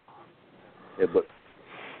nothing. Yeah,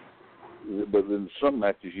 but in some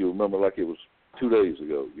matches you remember like it was 2 days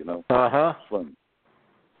ago. You know. Uh-huh. It's funny.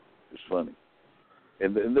 It's funny.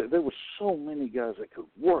 And there were so many guys that could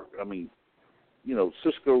work. I mean, you know,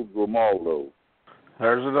 Cisco Grimaldo.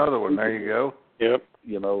 There's another one. There you go. Yep.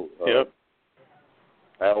 You know. Yep.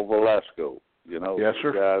 Al Velasco. You know. Yes,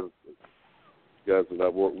 sir. Guys that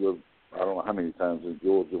I've worked with, I don't know how many times in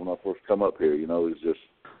Georgia when I first come up here. You know, it's just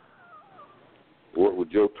worked with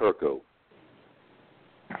Joe Turco.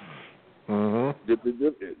 Mm-hmm.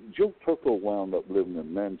 Joe Turco wound up living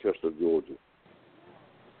in Manchester, Georgia.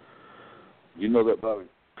 You know that, Bobby?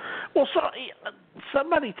 Well,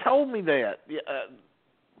 somebody told me that.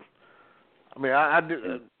 I mean, I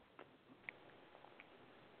did.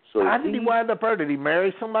 So how did he wind up there? Did he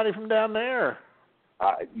marry somebody from down there?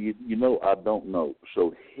 You know, I don't know.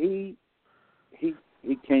 So he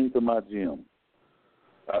came to my gym.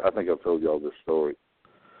 I think I've told y'all this story.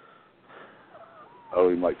 I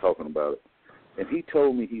don't even like talking about it. And he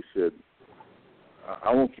told me, he said,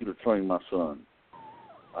 I want you to train my son.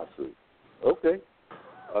 I said, okay.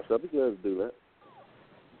 I said, I'd be glad to do that.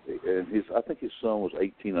 And I think his son was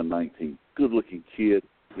 18 or 19. Good-looking kid,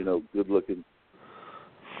 you know, good-looking.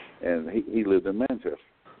 And he lived in Manchester.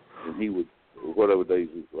 And he would, whatever days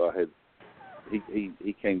I had,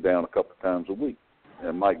 he came down a couple of times a week.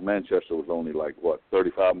 And Mike Manchester was only like,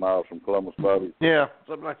 35 miles from Columbus, Bobby? Yeah,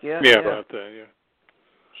 something like that. Yeah, about that, yeah.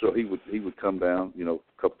 So he would come down, you know,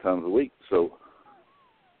 a couple times a week. So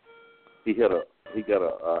I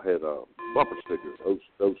had bumper stickers,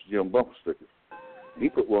 those gym bumper stickers. He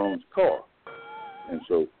put one on his car. And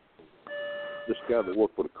so this guy that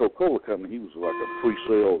worked for the Coca-Cola company, he was like a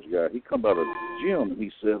pre-sales guy. He come out of the gym and he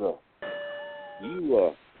said,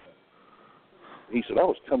 he said, I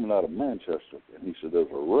was coming out of Manchester, and he said, there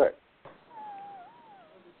was a wreck.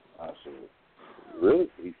 I said, really?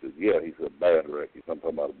 He said, yeah. He said, bad wreck. I'm talking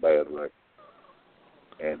about a bad wreck.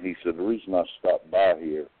 And he said, the reason I stopped by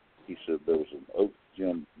here, he said, there was an Oates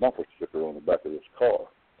Gym bumper sticker on the back of this car.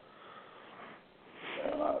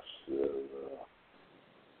 And I said,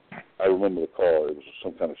 I remember the car. It was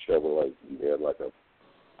some kind of Chevrolet. He had like a,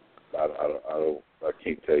 I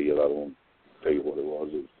can't tell you. I don't want to tell you what it was.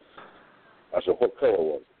 I said, what color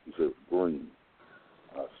was it? He said, green.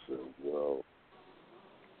 I said, well,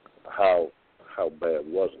 how bad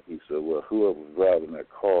was it? He said, well, whoever was driving that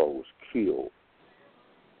car was killed.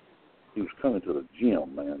 He was coming to the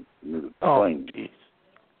gym, man. He was training.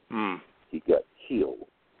 He got killed.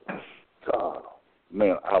 God,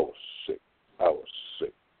 man, I was sick.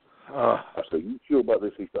 I said, you sure about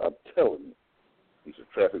this? He said, I'm telling you. He said,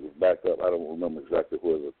 traffic was backed up. I don't remember exactly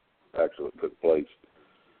where the accident took place.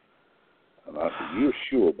 And I said, you're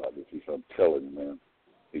sure about this? He said, I'm telling you, man.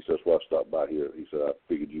 He said, that's why I stopped by here. He said, I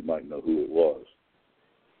figured you might know who it was.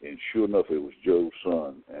 And sure enough, it was Joe's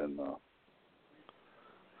son. And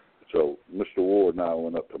so Mr. Ward and I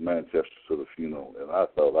went up to Manchester to the funeral, and I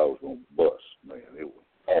thought I was going to bust, man. It was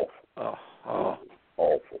awful. It was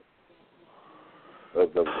awful.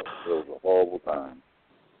 That was a horrible time.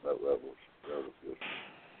 That was just.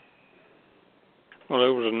 Well,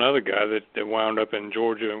 there was another guy that wound up in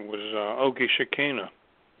Georgia. It was Okie Shikina.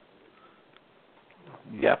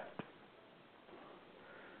 Yep.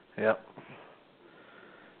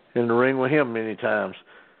 In the ring with him many times.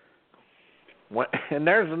 And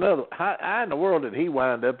there's another. How in the world did he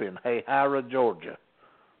wind up in Hahira, Georgia?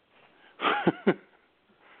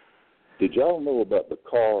 Did y'all know about the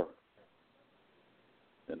car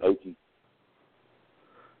in Okie?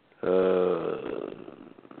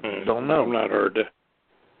 Don't know. I've not heard that.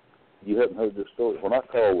 You haven't heard this story? When I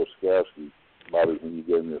called Wiskowski, Bobby, when you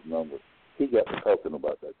gave me his number, he got me talking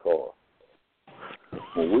about that car.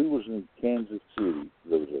 When we was in Kansas City,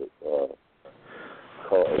 there was a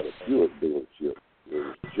car at a Buick dealership. It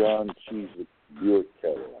was John Cheese's Buick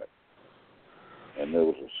Cadillac. And there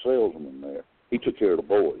was a salesman there. He took care of the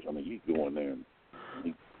boys. I mean, you go in there and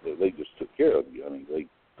they just took care of you. I mean, they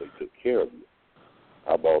took care of you.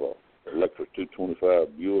 I bought a electric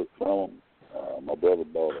 225 Buick from him. My brother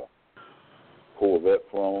bought a Corvette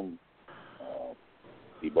from him.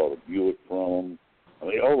 He bought a Buick from him. I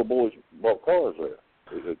mean, all the boys bought cars there.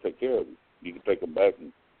 They take care of you. You can take them back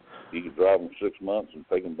and you can drive them 6 months and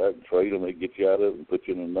take them back and trade them. They get you out of it and put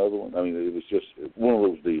you in another one. I mean, it was just one of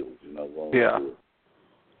those deals, you know. Yeah.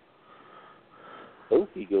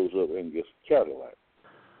 Okie goes up and gets a Cadillac.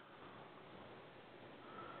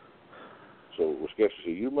 So Wiskowski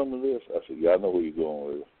said, you remember this? I said, yeah, I know where you're going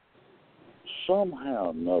with it. Somehow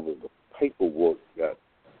or another, the paperwork got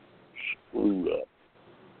screwed up.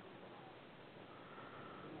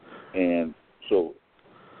 And so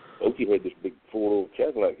Okie had this big four-door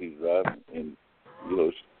Cadillac he's driving, and, you know,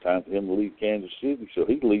 it's time for him to leave Kansas City, so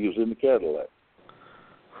he leaves in the Cadillac.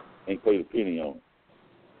 Ain't paid a penny on it.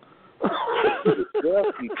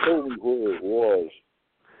 He told me where it was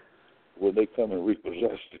when they come and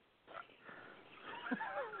repossessed it.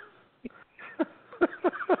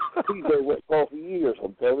 He's been wet car for years,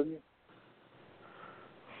 I'm telling you.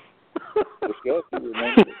 Wiskowski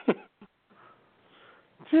remembers it.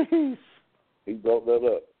 Jeez. He brought that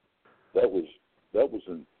up. That was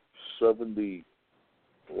in 74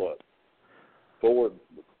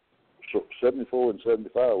 and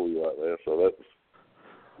 75 we were out there, so that was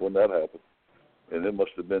when that happened. And it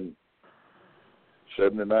must have been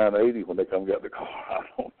 79, 80 when they come and got the car. I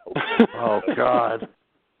don't know. Oh, God.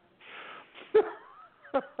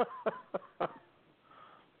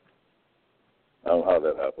 I don't know how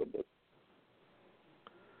that happened, but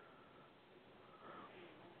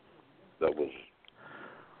that was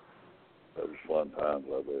fun times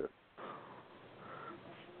out there.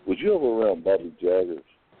 Was you ever around Bobby Jaggers?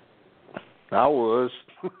 I was.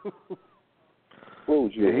 Where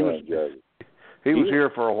was you around Jaggers? He was here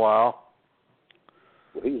for a while.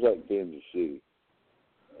 Well, he was out in Kansas City,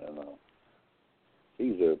 and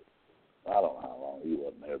he was there. I don't know how long. He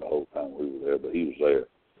wasn't there the whole time we were there, but he was there.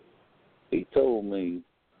 He told me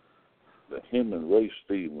that him and Ray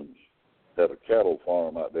Stevens had a cattle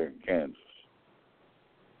farm out there in Kansas.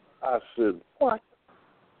 I said, what?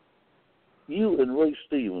 You and Ray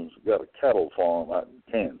Stevens got a cattle farm out in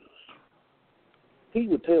Kansas? He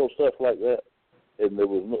would tell stuff like that, and there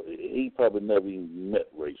was no. He probably never even met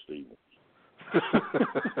Ray Stevens.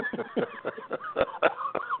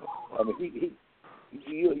 I mean,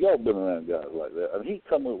 y'all been around guys like that. I mean, he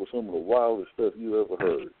come up with some of the wildest stuff you ever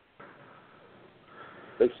heard.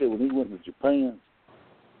 they said when he went to Japan,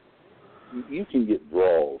 you can get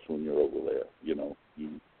draws when you're over there. You know,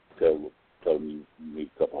 you tell them you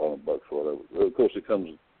need a couple $100 or whatever. Of course, it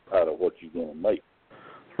comes out of what you're going to make.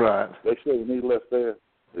 Right. They said when he left there,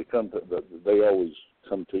 they always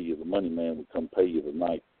come to you. The money man would come pay you the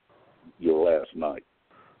night, your last night.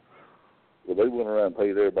 Well, they went around and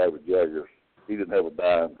paid everybody with Jaggers. He didn't have a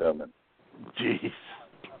dime coming. Jeez.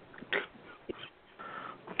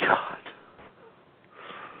 God.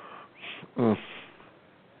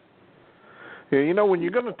 Yeah, you know, when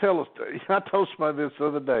you're going to tell us, I told somebody this the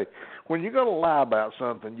other day, when you're going to lie about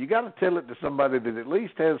something, you got to tell it to somebody that at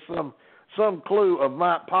least has some clue of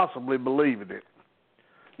might possibly believing it.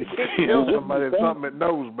 You can't tell somebody something that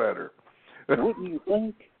knows better. Wouldn't you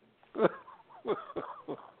think?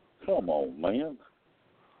 Come on, man.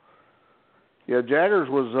 Yeah, Jaggers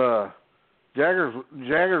left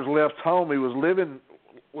home. He was living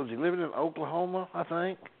in Oklahoma, I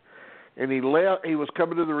think? And he left. He was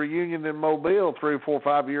coming to the reunion in Mobile 3 or 4 or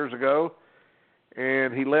 5 years ago,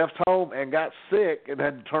 and he left home and got sick and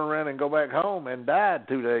had to turn around and go back home and died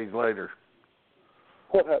 2 days later.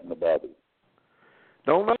 What happened to Bobby?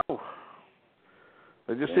 Don't know.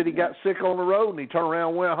 They just said he got sick on the road and he turned around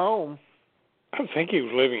and went home. I think he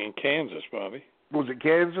was living in Kansas, Bobby. Was it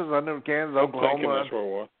Kansas? I know Kansas, I'm Oklahoma. thinking that's where it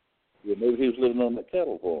was. Yeah, maybe he was living on that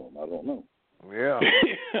cattle farm. I don't know. Yeah.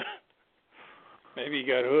 Maybe he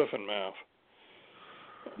got hoof and mouth.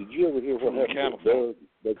 Did you ever hear what happened to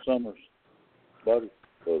Doug Summers, Bobby,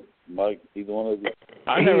 or Mike, either one of you?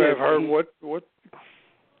 I never have heard what.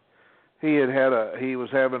 He had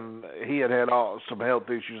some health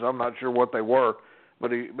issues. I'm not sure what they were,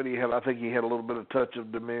 but I think he had a little bit of touch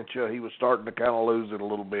of dementia. He was starting to kind of lose it a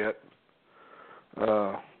little bit.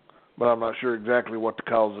 But I'm not sure exactly what the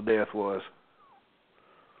cause of death was.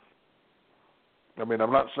 I mean,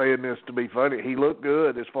 I'm not saying this to be funny. He looked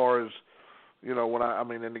good as far as, you know,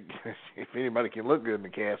 if anybody can look good in the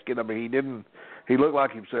casket. I mean, he looked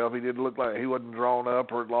like himself. He didn't look like he wasn't drawn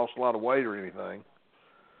up or had lost a lot of weight or anything.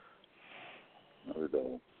 I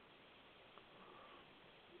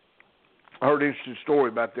heard an interesting story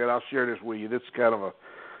about that. I'll share this with you. This is kind of a,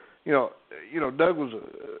 you know, Doug was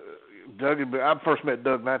I first met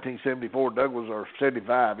Doug in 1974. Doug was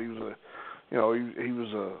 75. He was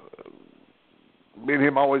me and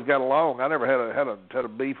him always got along. I never had a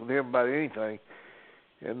beef with him about anything.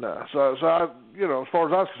 And so I, you know, as far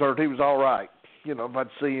as I was concerned, he was all right. You know, if I'd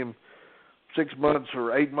see him 6 months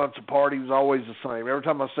or 8 months apart, he was always the same. Every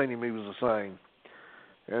time I seen him, he was the same.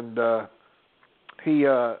 And the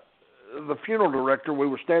funeral director, we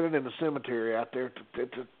were standing in the cemetery out there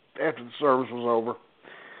after the service was over,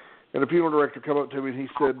 and the funeral director came up to me and he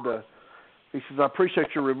said, I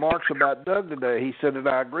appreciate your remarks about Doug today. He said, and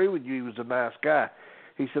I agree with you. He was a nice guy.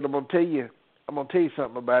 He said, I'm gonna tell you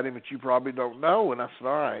something about him that you probably don't know. And I said,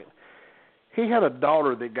 all right. He had a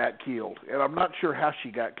daughter that got killed, and I'm not sure how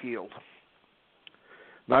she got killed.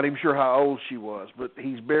 Not even sure how old she was, but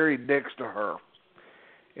he's buried next to her.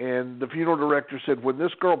 And the funeral director said, when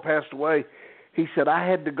this girl passed away, he said, I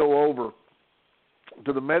had to go over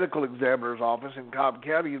to the medical examiner's office in Cobb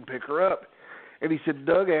County and pick her up. And he said,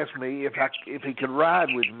 Doug asked me if he could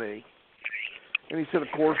ride with me. And he said, of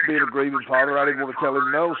course, being a grieving father, I didn't want to tell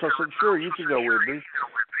him no. So I said, sure, you can go with me.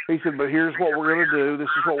 He said, but here's what we're going to do. This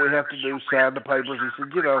is what we have to do, sign the papers. He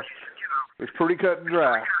said, you know, it's pretty cut and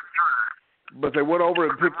dry. But they went over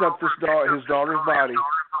and picked up his daughter's body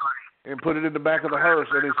and put it in the back of the hearse.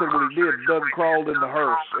 And he said when he did, Doug crawled in the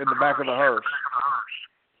hearse, in the back of the hearse.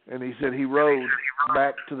 And he said he rode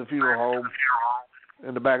back to the funeral home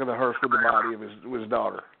in the back of the hearse with the body of his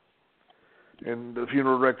daughter. And the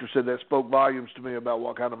funeral director said that spoke volumes to me about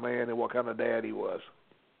what kind of man and what kind of dad he was.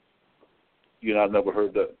 You know, I never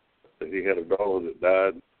heard that he had a daughter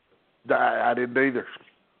that died. I didn't either.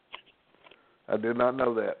 I did not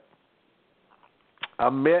know that. I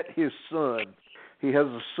met his son. He has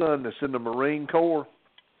a son that's in the Marine Corps.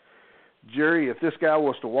 Jerry, if this guy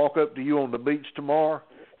was to walk up to you on the beach tomorrow,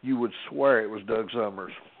 you would swear it was Doug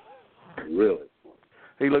Summers. Really?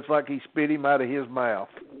 He looks like he spit him out of his mouth.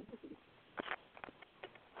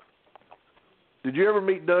 Did you ever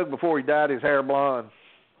meet Doug before he dyed his hair blonde?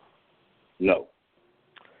 No.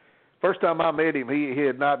 First time I met him, he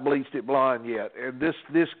had not bleached it blonde yet. And this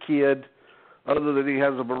kid, other than he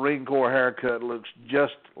has a Marine Corps haircut, looks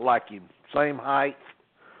just like him. Same height,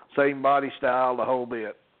 same body style, the whole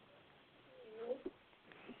bit.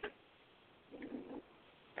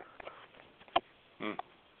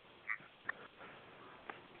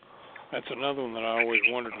 That's another one that I always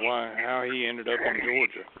wondered how he ended up in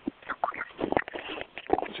Georgia.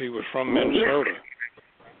 He was from Minnesota.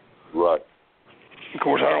 Right.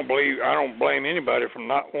 course, I don't blame anybody for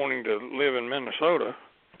not wanting to live in Minnesota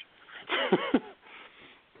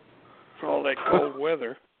for all that cold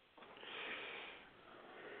weather.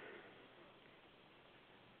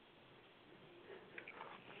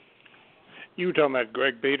 You were talking about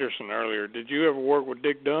Greg Peterson earlier. Did you ever work with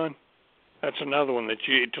Dick Dunn? That's another one that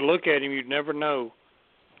to look at him, you'd never know.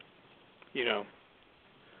 You know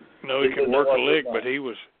he could work a lick, but he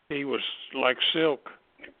was like silk.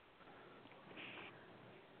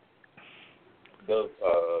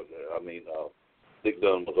 Dick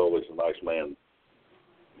Dunn was always a nice man.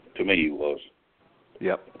 To me, he was.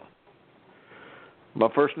 Yep. My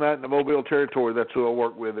first night in the Mobile Territory, that's who I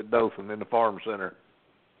worked with at Dothan in the Farm Center.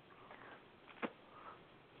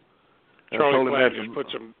 Charlie Platt just put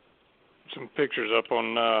some pictures up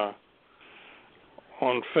on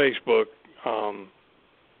Facebook.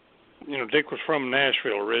 Dick was from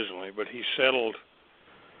Nashville originally, but he settled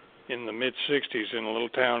in the mid-'60s in a little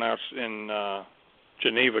town out in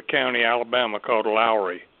Geneva County, Alabama, called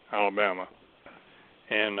Lowry, Alabama.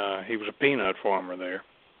 And he was a peanut farmer there.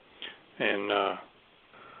 And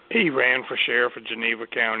he ran for sheriff of Geneva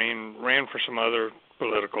County and ran for some other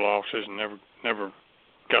political offices and never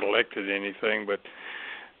got elected to anything. But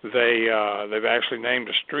they've actually named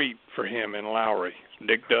a street for him in Lowry,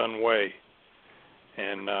 Dick Dunn Way.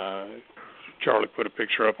 And Charlie put a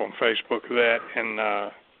picture up on Facebook of that, and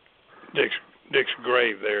Dick's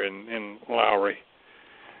grave there in Lowry.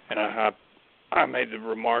 And I made the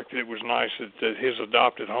remark that it was nice that his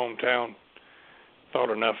adopted hometown thought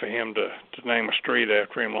enough of him to name a street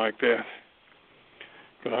after him like that.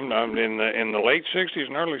 Because I'm in the late '60s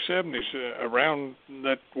and early '70s, around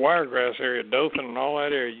that Wiregrass area, Dothan and all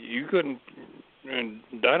that area, you couldn't. And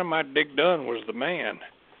Dynamite Dick Dunn was the man.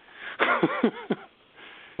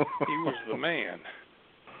 He was the man.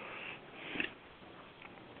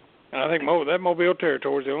 And I think that Mobile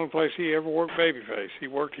Territory is the only place he ever worked babyface. He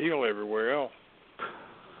worked heel everywhere else.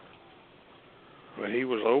 But he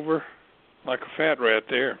was over like a fat rat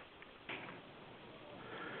there.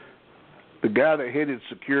 The guy that headed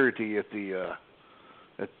security at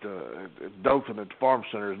Dothan at the Farm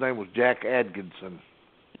Center, his name was Jack Adkinson.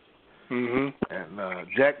 Mm-hmm. And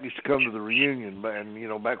Jack used to come to the reunion,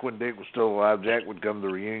 and back when Dick was still alive, Jack would come to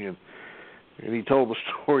the reunion, and he told the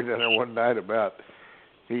story down there one night about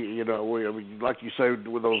like you say,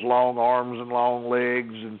 with those long arms and long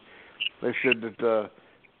legs, and they said that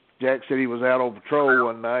Jack said he was out on patrol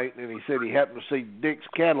one night, and he said he happened to see Dick's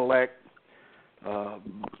Cadillac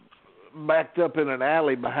backed up in an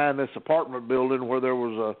alley behind this apartment building where there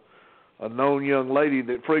was a known young lady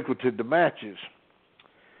that frequented the matches.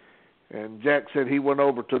 And Jack said he went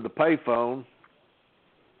over to the payphone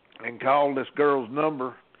and called this girl's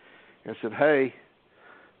number and said, "Hey,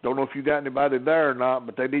 don't know if you got anybody there or not,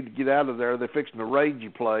 but they need to get out of there. They're fixing to raid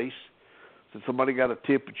your place. Said somebody got a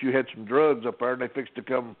tip that you had some drugs up there, and they fixed to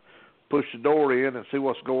come push the door in and see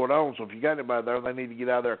what's going on. So if you got anybody there, they need to get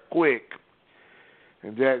out of there quick."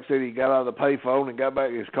 And Jack said he got out of the payphone and got back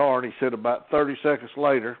in his car, and he said about 30 seconds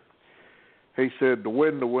later, he said the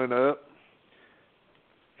window went up.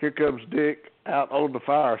 Here comes Dick out on the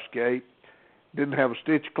fire escape. Didn't have a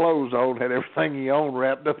stitch of clothes on, had everything he owned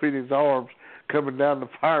wrapped up in his arms, coming down the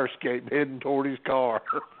fire escape, heading toward his car.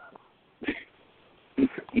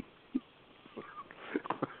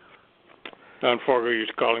 Don Fargo used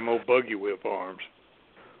to call him old buggy whip arms.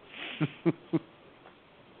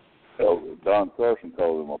 Don Carson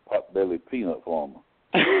called him a pot-bellied peanut farmer.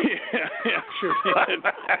 Yeah, sure did.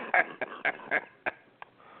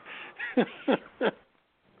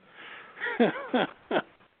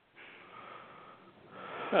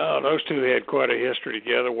 Oh, those two had quite a history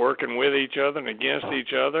together, working with each other and against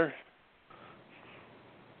each other.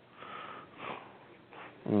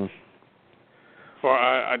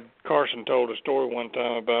 Carson told a story one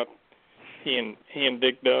time about he and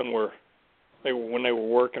Dick Dunn when they were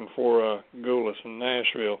working for Goulas in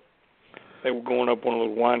Nashville. They were going up one of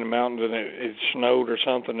those winding mountains, and it snowed or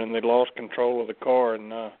something, and they lost control of the car,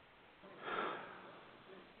 and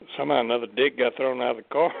somehow or another Dick got thrown out of the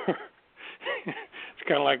car. It's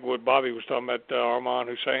kind of like what Bobby was talking about, Armand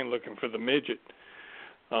Hussein looking for the midget.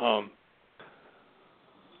 Carson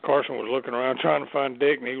was looking around trying to find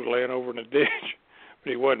Dick, and he was laying over in a ditch, but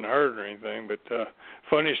he wasn't hurt or anything. But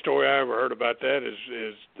funniest story I ever heard about that is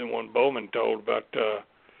the one Bowman told about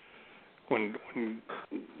when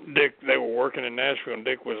Dick, they were working in Nashville, and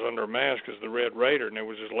Dick was under a mask as the Red Raider, and there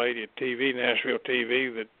was this lady at TV, Nashville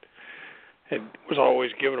TV, that was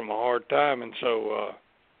always giving him a hard time, and so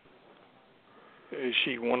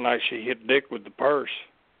one night she hit Dick with the purse,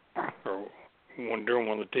 or during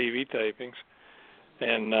one of the TV tapings,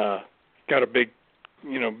 and got a big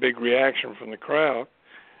big reaction from the crowd.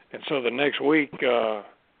 And so the next week,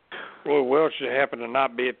 Roy Welch happened to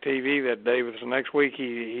not be at TV that day, but the next week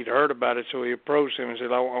he'd heard about it, so he approached him and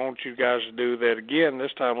said, I want you guys to do that again.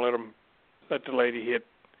 This time let the lady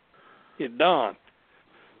hit Don.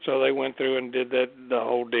 So they went through and did the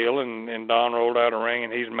whole deal, and Don rolled out a ring,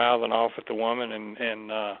 and he's mouthing off at the woman, and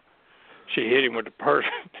she hit him with the purse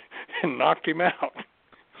and knocked him out.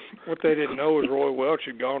 What they didn't know was Roy Welch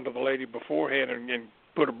had gone to the lady beforehand and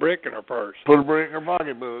put a brick in her purse. Put a brick in her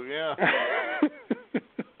pocketbook, yeah.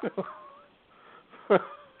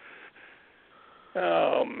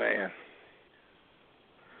 Oh, man.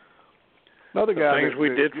 Another guy things we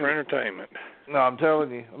did for entertainment. No, I'm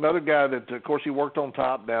telling you. Another guy that, of course, he worked on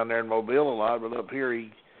top down there in Mobile a lot, but up here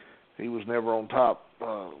he was never on top,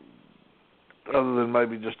 other than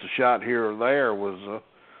maybe just a shot here or there, was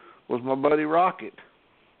my buddy Rocket.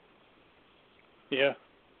 Yeah.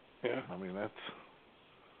 I mean, that's...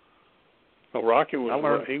 Well, Rocket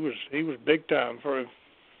was he was big time for.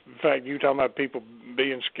 In fact, you talking about people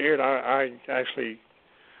being scared. I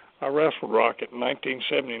wrestled Rocket in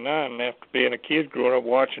 1979, and after being a kid, growing up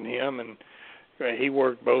watching him, and he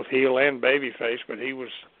worked both heel and babyface, but he was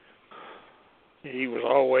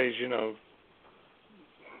always,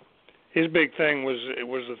 his big thing was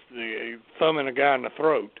the thumbing a guy in the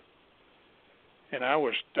throat, and I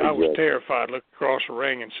was terrified looking across the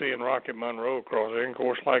ring and seeing Rocket Monroe across there. And of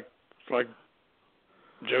course, like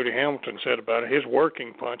Jody Hamilton said about it, his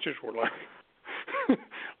working punches were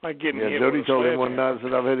like getting hit. Yeah, Jody told him one night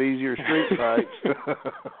that I've had easier street fights.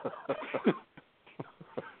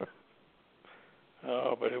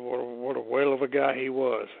 Oh, but what a whale of a guy he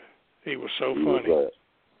was. He was so funny.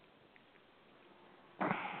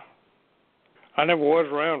 I never was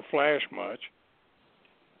around Flash much,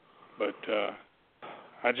 but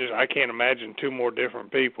I can't imagine two more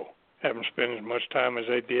different people having spent as much time as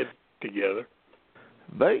they did together.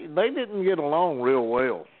 They didn't get along real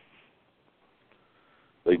well.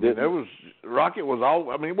 They didn't. Rocket was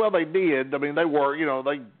all. I mean, well, they did. I mean, they were.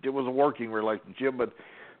 It was a working relationship, but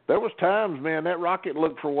there was times, man, that Rocket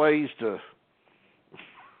looked for ways to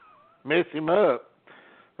mess him up.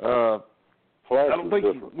 I don't think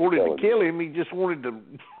he wanted to kill him. He just wanted to,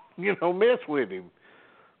 mess with him.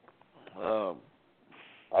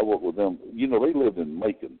 I worked with them. They lived in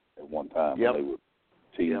Macon at one time. Yep. And they would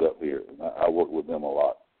tease up here. And I worked with them a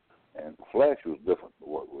lot. And Flash was different to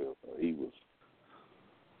work with. He was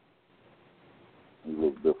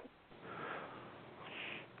different.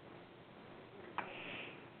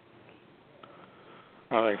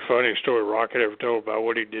 I think the funniest story Rocket ever told about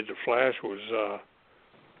what he did to Flash was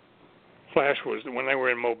when they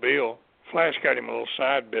were in Mobile, Flash got him a little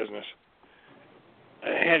side business.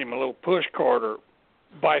 They had him a little push cart or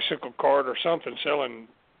bicycle cart or something selling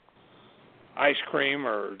ice cream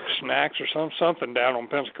or snacks or something down on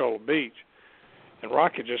Pensacola Beach. And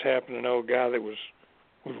Rocket just happened to know a guy that was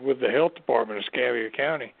with the health department in Scavia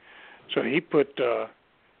County. So he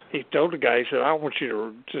told the guy, he said, I don't want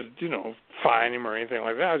you to fine him or anything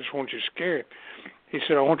like that. I just want you to scare him. He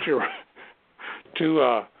said, I want you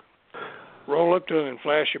to roll up to him and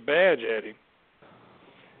flash your badge at him.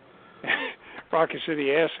 Rocky said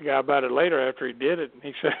he asked the guy about it later after he did it. And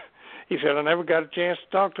he said, I never got a chance to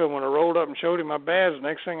talk to him. When I rolled up and showed him my badge, the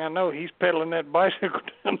next thing I know, he's pedaling that bicycle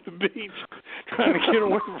down the beach trying to get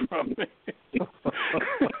away from me.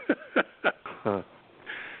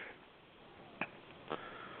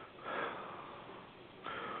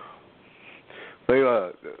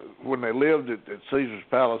 When they lived at Caesar's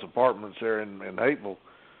Palace Apartments there in Hapeville,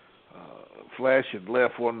 Flash had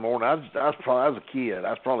left one morning. I was a kid. I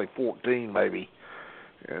was probably 14 maybe,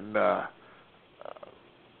 and I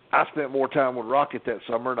spent more time with Rocket that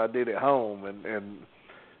summer than I did at home. And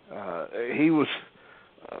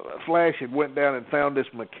Flash had went down and found this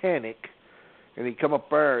mechanic, and he come up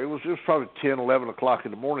there. It was probably 10, 11 o'clock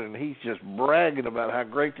in the morning, and he's just bragging about how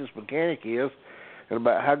great this mechanic is. And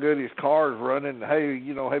about how good his car's running. Hey,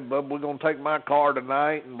 bub, we're going to take my car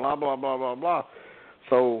tonight and blah, blah, blah, blah, blah.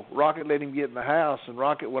 So Rocket let him get in the house, and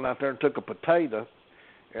Rocket went out there and took a potato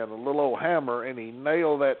and a little old hammer, and he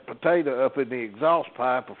nailed that potato up in the exhaust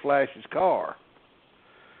pipe of Flash's car.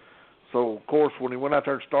 So, of course, when he went out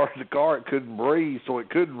there and started the car, it couldn't breathe, so it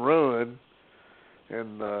couldn't run.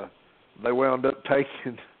 And they wound up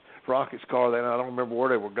taking Rocket's car then. I don't remember where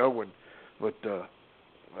they were going, but...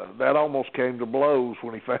 that almost came to blows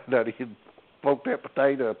when he found out he had poked that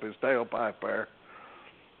potato up his tailpipe there.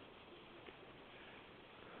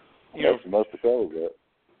 Must have told that.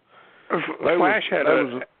 Flash had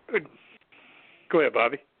Go ahead,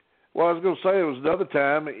 Bobby. Well, I was going to say it was another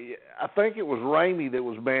time. I think it was Ramey that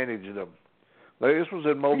was managing them. This was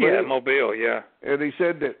in Mobile. Yeah, Mobile, yeah. And he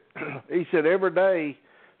said every day,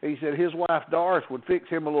 he said his wife Doris would fix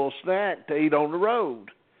him a little snack to eat on the road.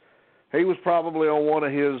 He was probably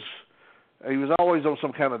on he was always on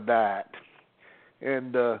some kind of diet.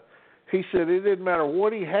 And he said it didn't matter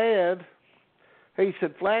what he had. He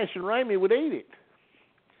said Flash and Ramey would eat it.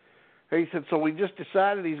 He said, so we just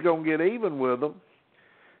decided he's going to get even with them.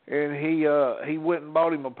 And he went and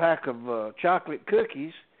bought him a pack of chocolate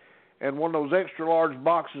cookies and one of those extra large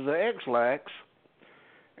boxes of X-Lax.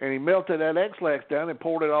 And he melted that X-Lax down and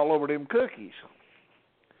poured it all over them cookies.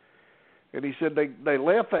 And he said they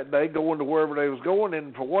left that day going to wherever they was going,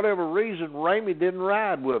 and for whatever reason, Ramey didn't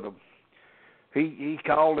ride with them. He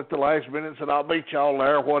called at the last minute and said, I'll meet y'all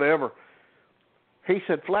there, whatever. He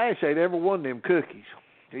said Flash ate every one of them cookies.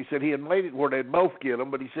 He said he had made it where they'd both get them,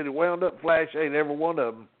 but he said it wound up Flash ate every one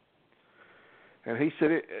of them. And he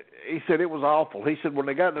said it was awful. He said when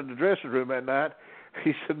they got into the dressing room that night,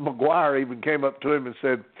 he said McGuire even came up to him and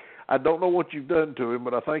said, I don't know what you've done to him,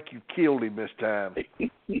 but I think you killed him this time.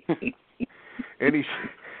 And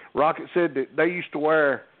Rocket said that they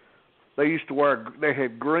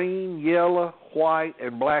had green, yellow, white,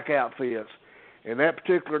 and black outfits. And that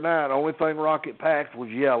particular night, the only thing Rocket packed was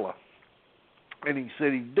yellow. And he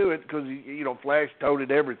said he'd do it because, Flash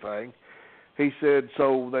toted everything. He said,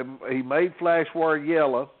 so he made Flash wear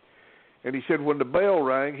yellow. And he said when the bell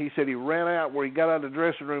rang, he said he ran out where he got out of the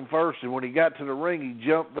dressing room first. And when he got to the ring, he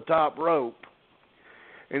jumped the top rope.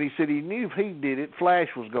 And he said he knew if he did it, Flash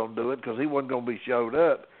was going to do it because he wasn't going to be showed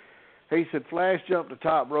up. He said Flash jumped the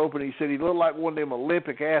top rope, and he said he looked like one of them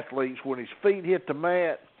Olympic athletes. When his feet hit the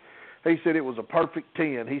mat, he said it was a perfect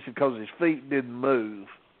 10. He said because his feet didn't move.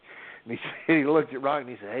 And he said he looked at Rocket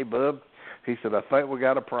and he said, hey, bub, he said, I think we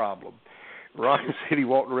got a problem. Rocket said he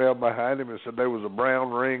walked around behind him and said there was a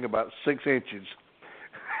brown ring about 6 inches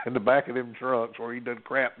in the back of them trunks where he done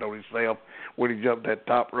crapped on himself when he jumped that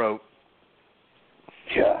top rope.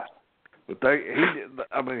 Yeah. But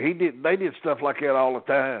they did stuff like that all the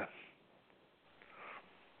time.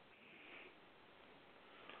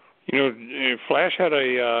 Flash had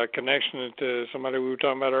a connection to somebody we were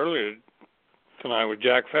talking about earlier tonight with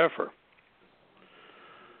Jack Pfeffer.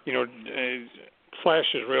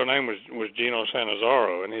 Flash's real name was Gino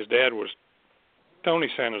Sanazaro, and his dad was Tony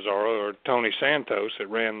Sanazaro, or Tony Santos, that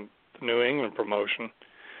ran the New England promotion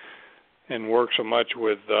and worked so much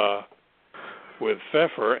with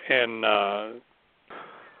Pfeffer. And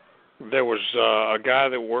there was a guy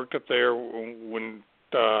that worked up there when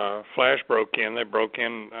Flash broke in. They broke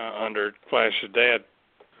in under Flash's dad,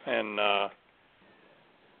 and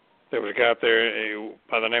there was a guy up there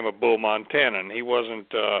by the name of Bull Montana, and he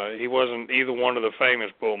wasn't either one of the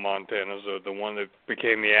famous Bull Montanas, the one that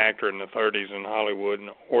became the actor in the 30s in Hollywood,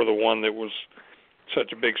 or the one that was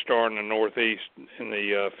such a big star in the Northeast in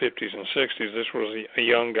the 50s and 60s. This was a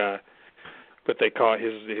young guy, but they caught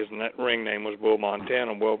his ring name was Bull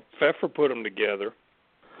Montana. Well, Pfeffer put them together,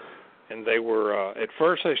 and they were at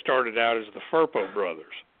first they started out as the Firpo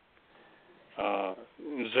brothers,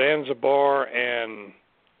 Zanzibar and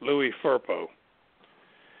Louis Firpo.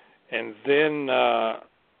 And then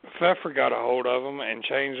Pfeffer got a hold of them and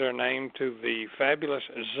changed their name to the Fabulous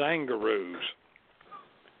Zangaroos.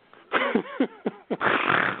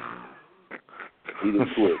 He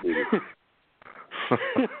didn't quit, did he?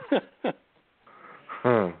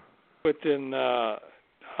 But then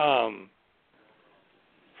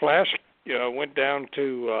Flash went down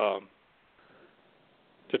to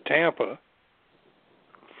Tampa.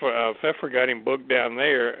 Pfeffer got him booked down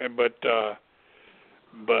there, but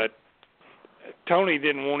Tony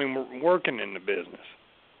didn't want him working in the business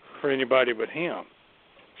for anybody but him.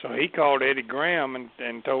 So he called Eddie Graham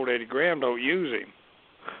and told Eddie Graham don't use him,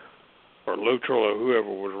 or Luttrell or whoever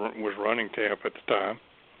was running Tampa at the time.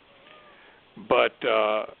 But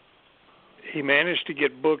he managed to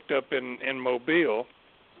get booked up in Mobile,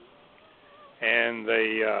 and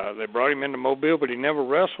they brought him into Mobile, but he never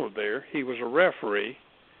wrestled there. He was a referee,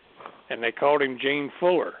 and they called him Gene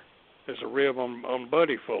Fuller as a rib on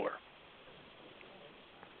Buddy Fuller.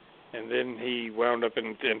 And then he wound up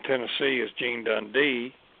in Tennessee as Gene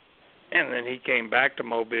Dundee, and then he came back to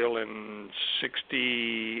Mobile in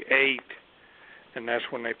 '68, and that's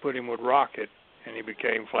when they put him with Rocket, and he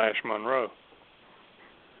became Flash Monroe.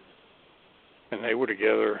 And they were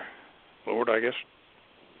together, Lord, I guess,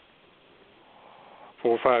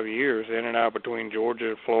 4 or 5 years, in and out between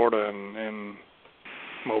Georgia, Florida, and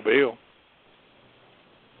Mobile.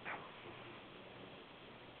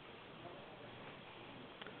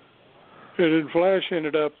 And then Flash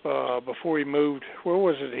ended up, before he moved, where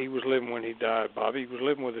was it he was living when he died, Bobby? He was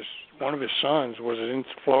living with one of his sons. Was it in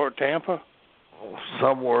Florida, Tampa?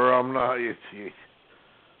 Somewhere, I'm not.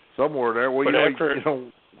 Somewhere there.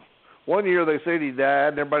 Well, one year they said he died,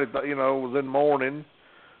 and everybody thought, was in mourning.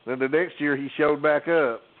 Then the next year he showed back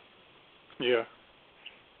up. Yeah.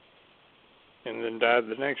 And then died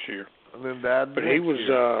the next year. But he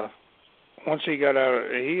was, once he got out,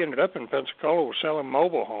 he ended up in Pensacola was selling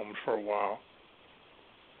mobile homes for a while.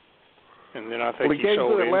 And then I think he came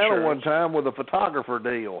sold to Atlanta insurance. one time with a photographer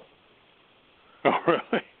deal. Oh,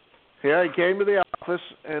 really? Yeah, he came to the office,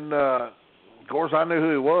 and of course I knew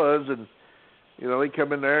who he was, and he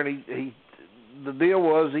come in there, and he the deal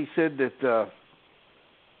was he said that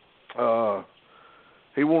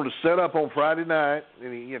he wanted to set up on Friday night,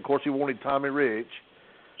 and of course he wanted Tommy Rich,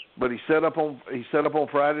 but he set up on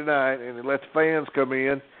Friday night, and he let the fans come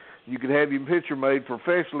in. You could have your picture made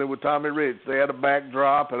professionally with Tommy Rich. They had a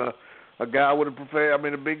backdrop and a guy with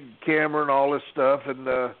a big camera and all this stuff,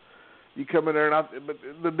 and you come in there, but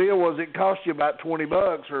the deal was it cost you about $20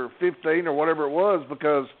 or $15 or whatever it was,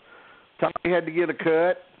 because Tommy had to get a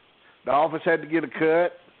cut, the office had to get a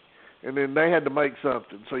cut, and then they had to make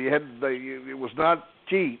something. So it was not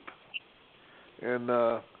cheap, and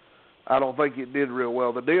I don't think it did real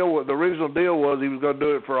well. The original deal was he was going to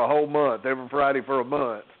do it for a whole month, every Friday for a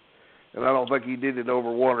month, and I don't think he did it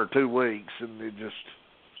over 1 or 2 weeks, and it just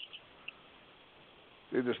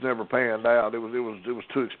never panned out. It was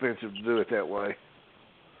too expensive to do it that way.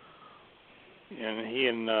 And then he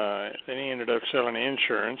ended up selling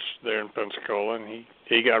insurance there in Pensacola, and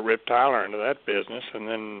he got Rip Tyler into that business, and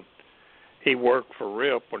then he worked for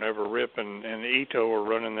Rip whenever Rip and Ito were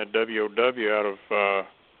running that WOW out of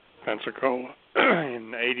Pensacola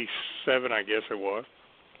in '87, I guess it was.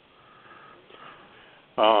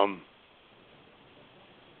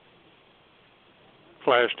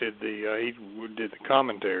 Flash did the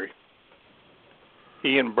commentary.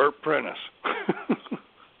 He and Burt Prentice.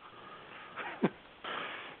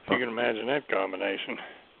 You can imagine that combination.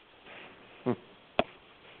 Well,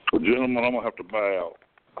 gentlemen, I'm gonna have to bow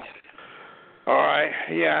out. All right.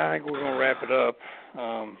 Yeah, I think we're gonna wrap it up.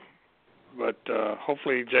 But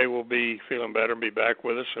hopefully Jay will be feeling better and be back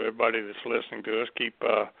with us. So everybody that's listening to us, keep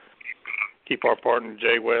our partner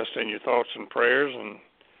Jay West in your thoughts and prayers, and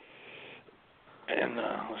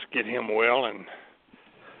let's get him well and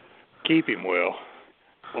keep him well.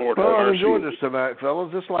 Lord, I enjoyed this tonight,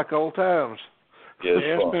 fellas. Just like old times. Yeah,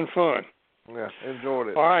 it's been fun. Yeah, enjoyed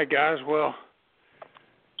it. All right, guys. Well,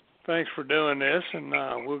 thanks for doing this, and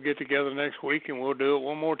we'll get together next week, and we'll do it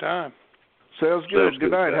one more time. Sounds good.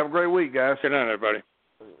 Good night. Have a great week, guys. Good night, everybody.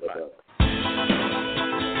 Bye.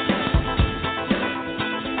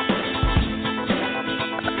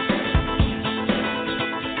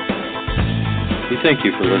 We thank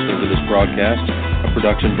you for listening to this broadcast, a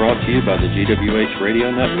production brought to you by the GWH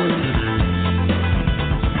Radio Network.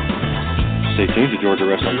 Stay tuned to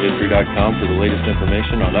GeorgiaWrestlingHistory.com for the latest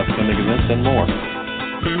information on upcoming events and more.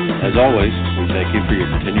 As always, we thank you for your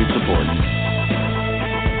continued support.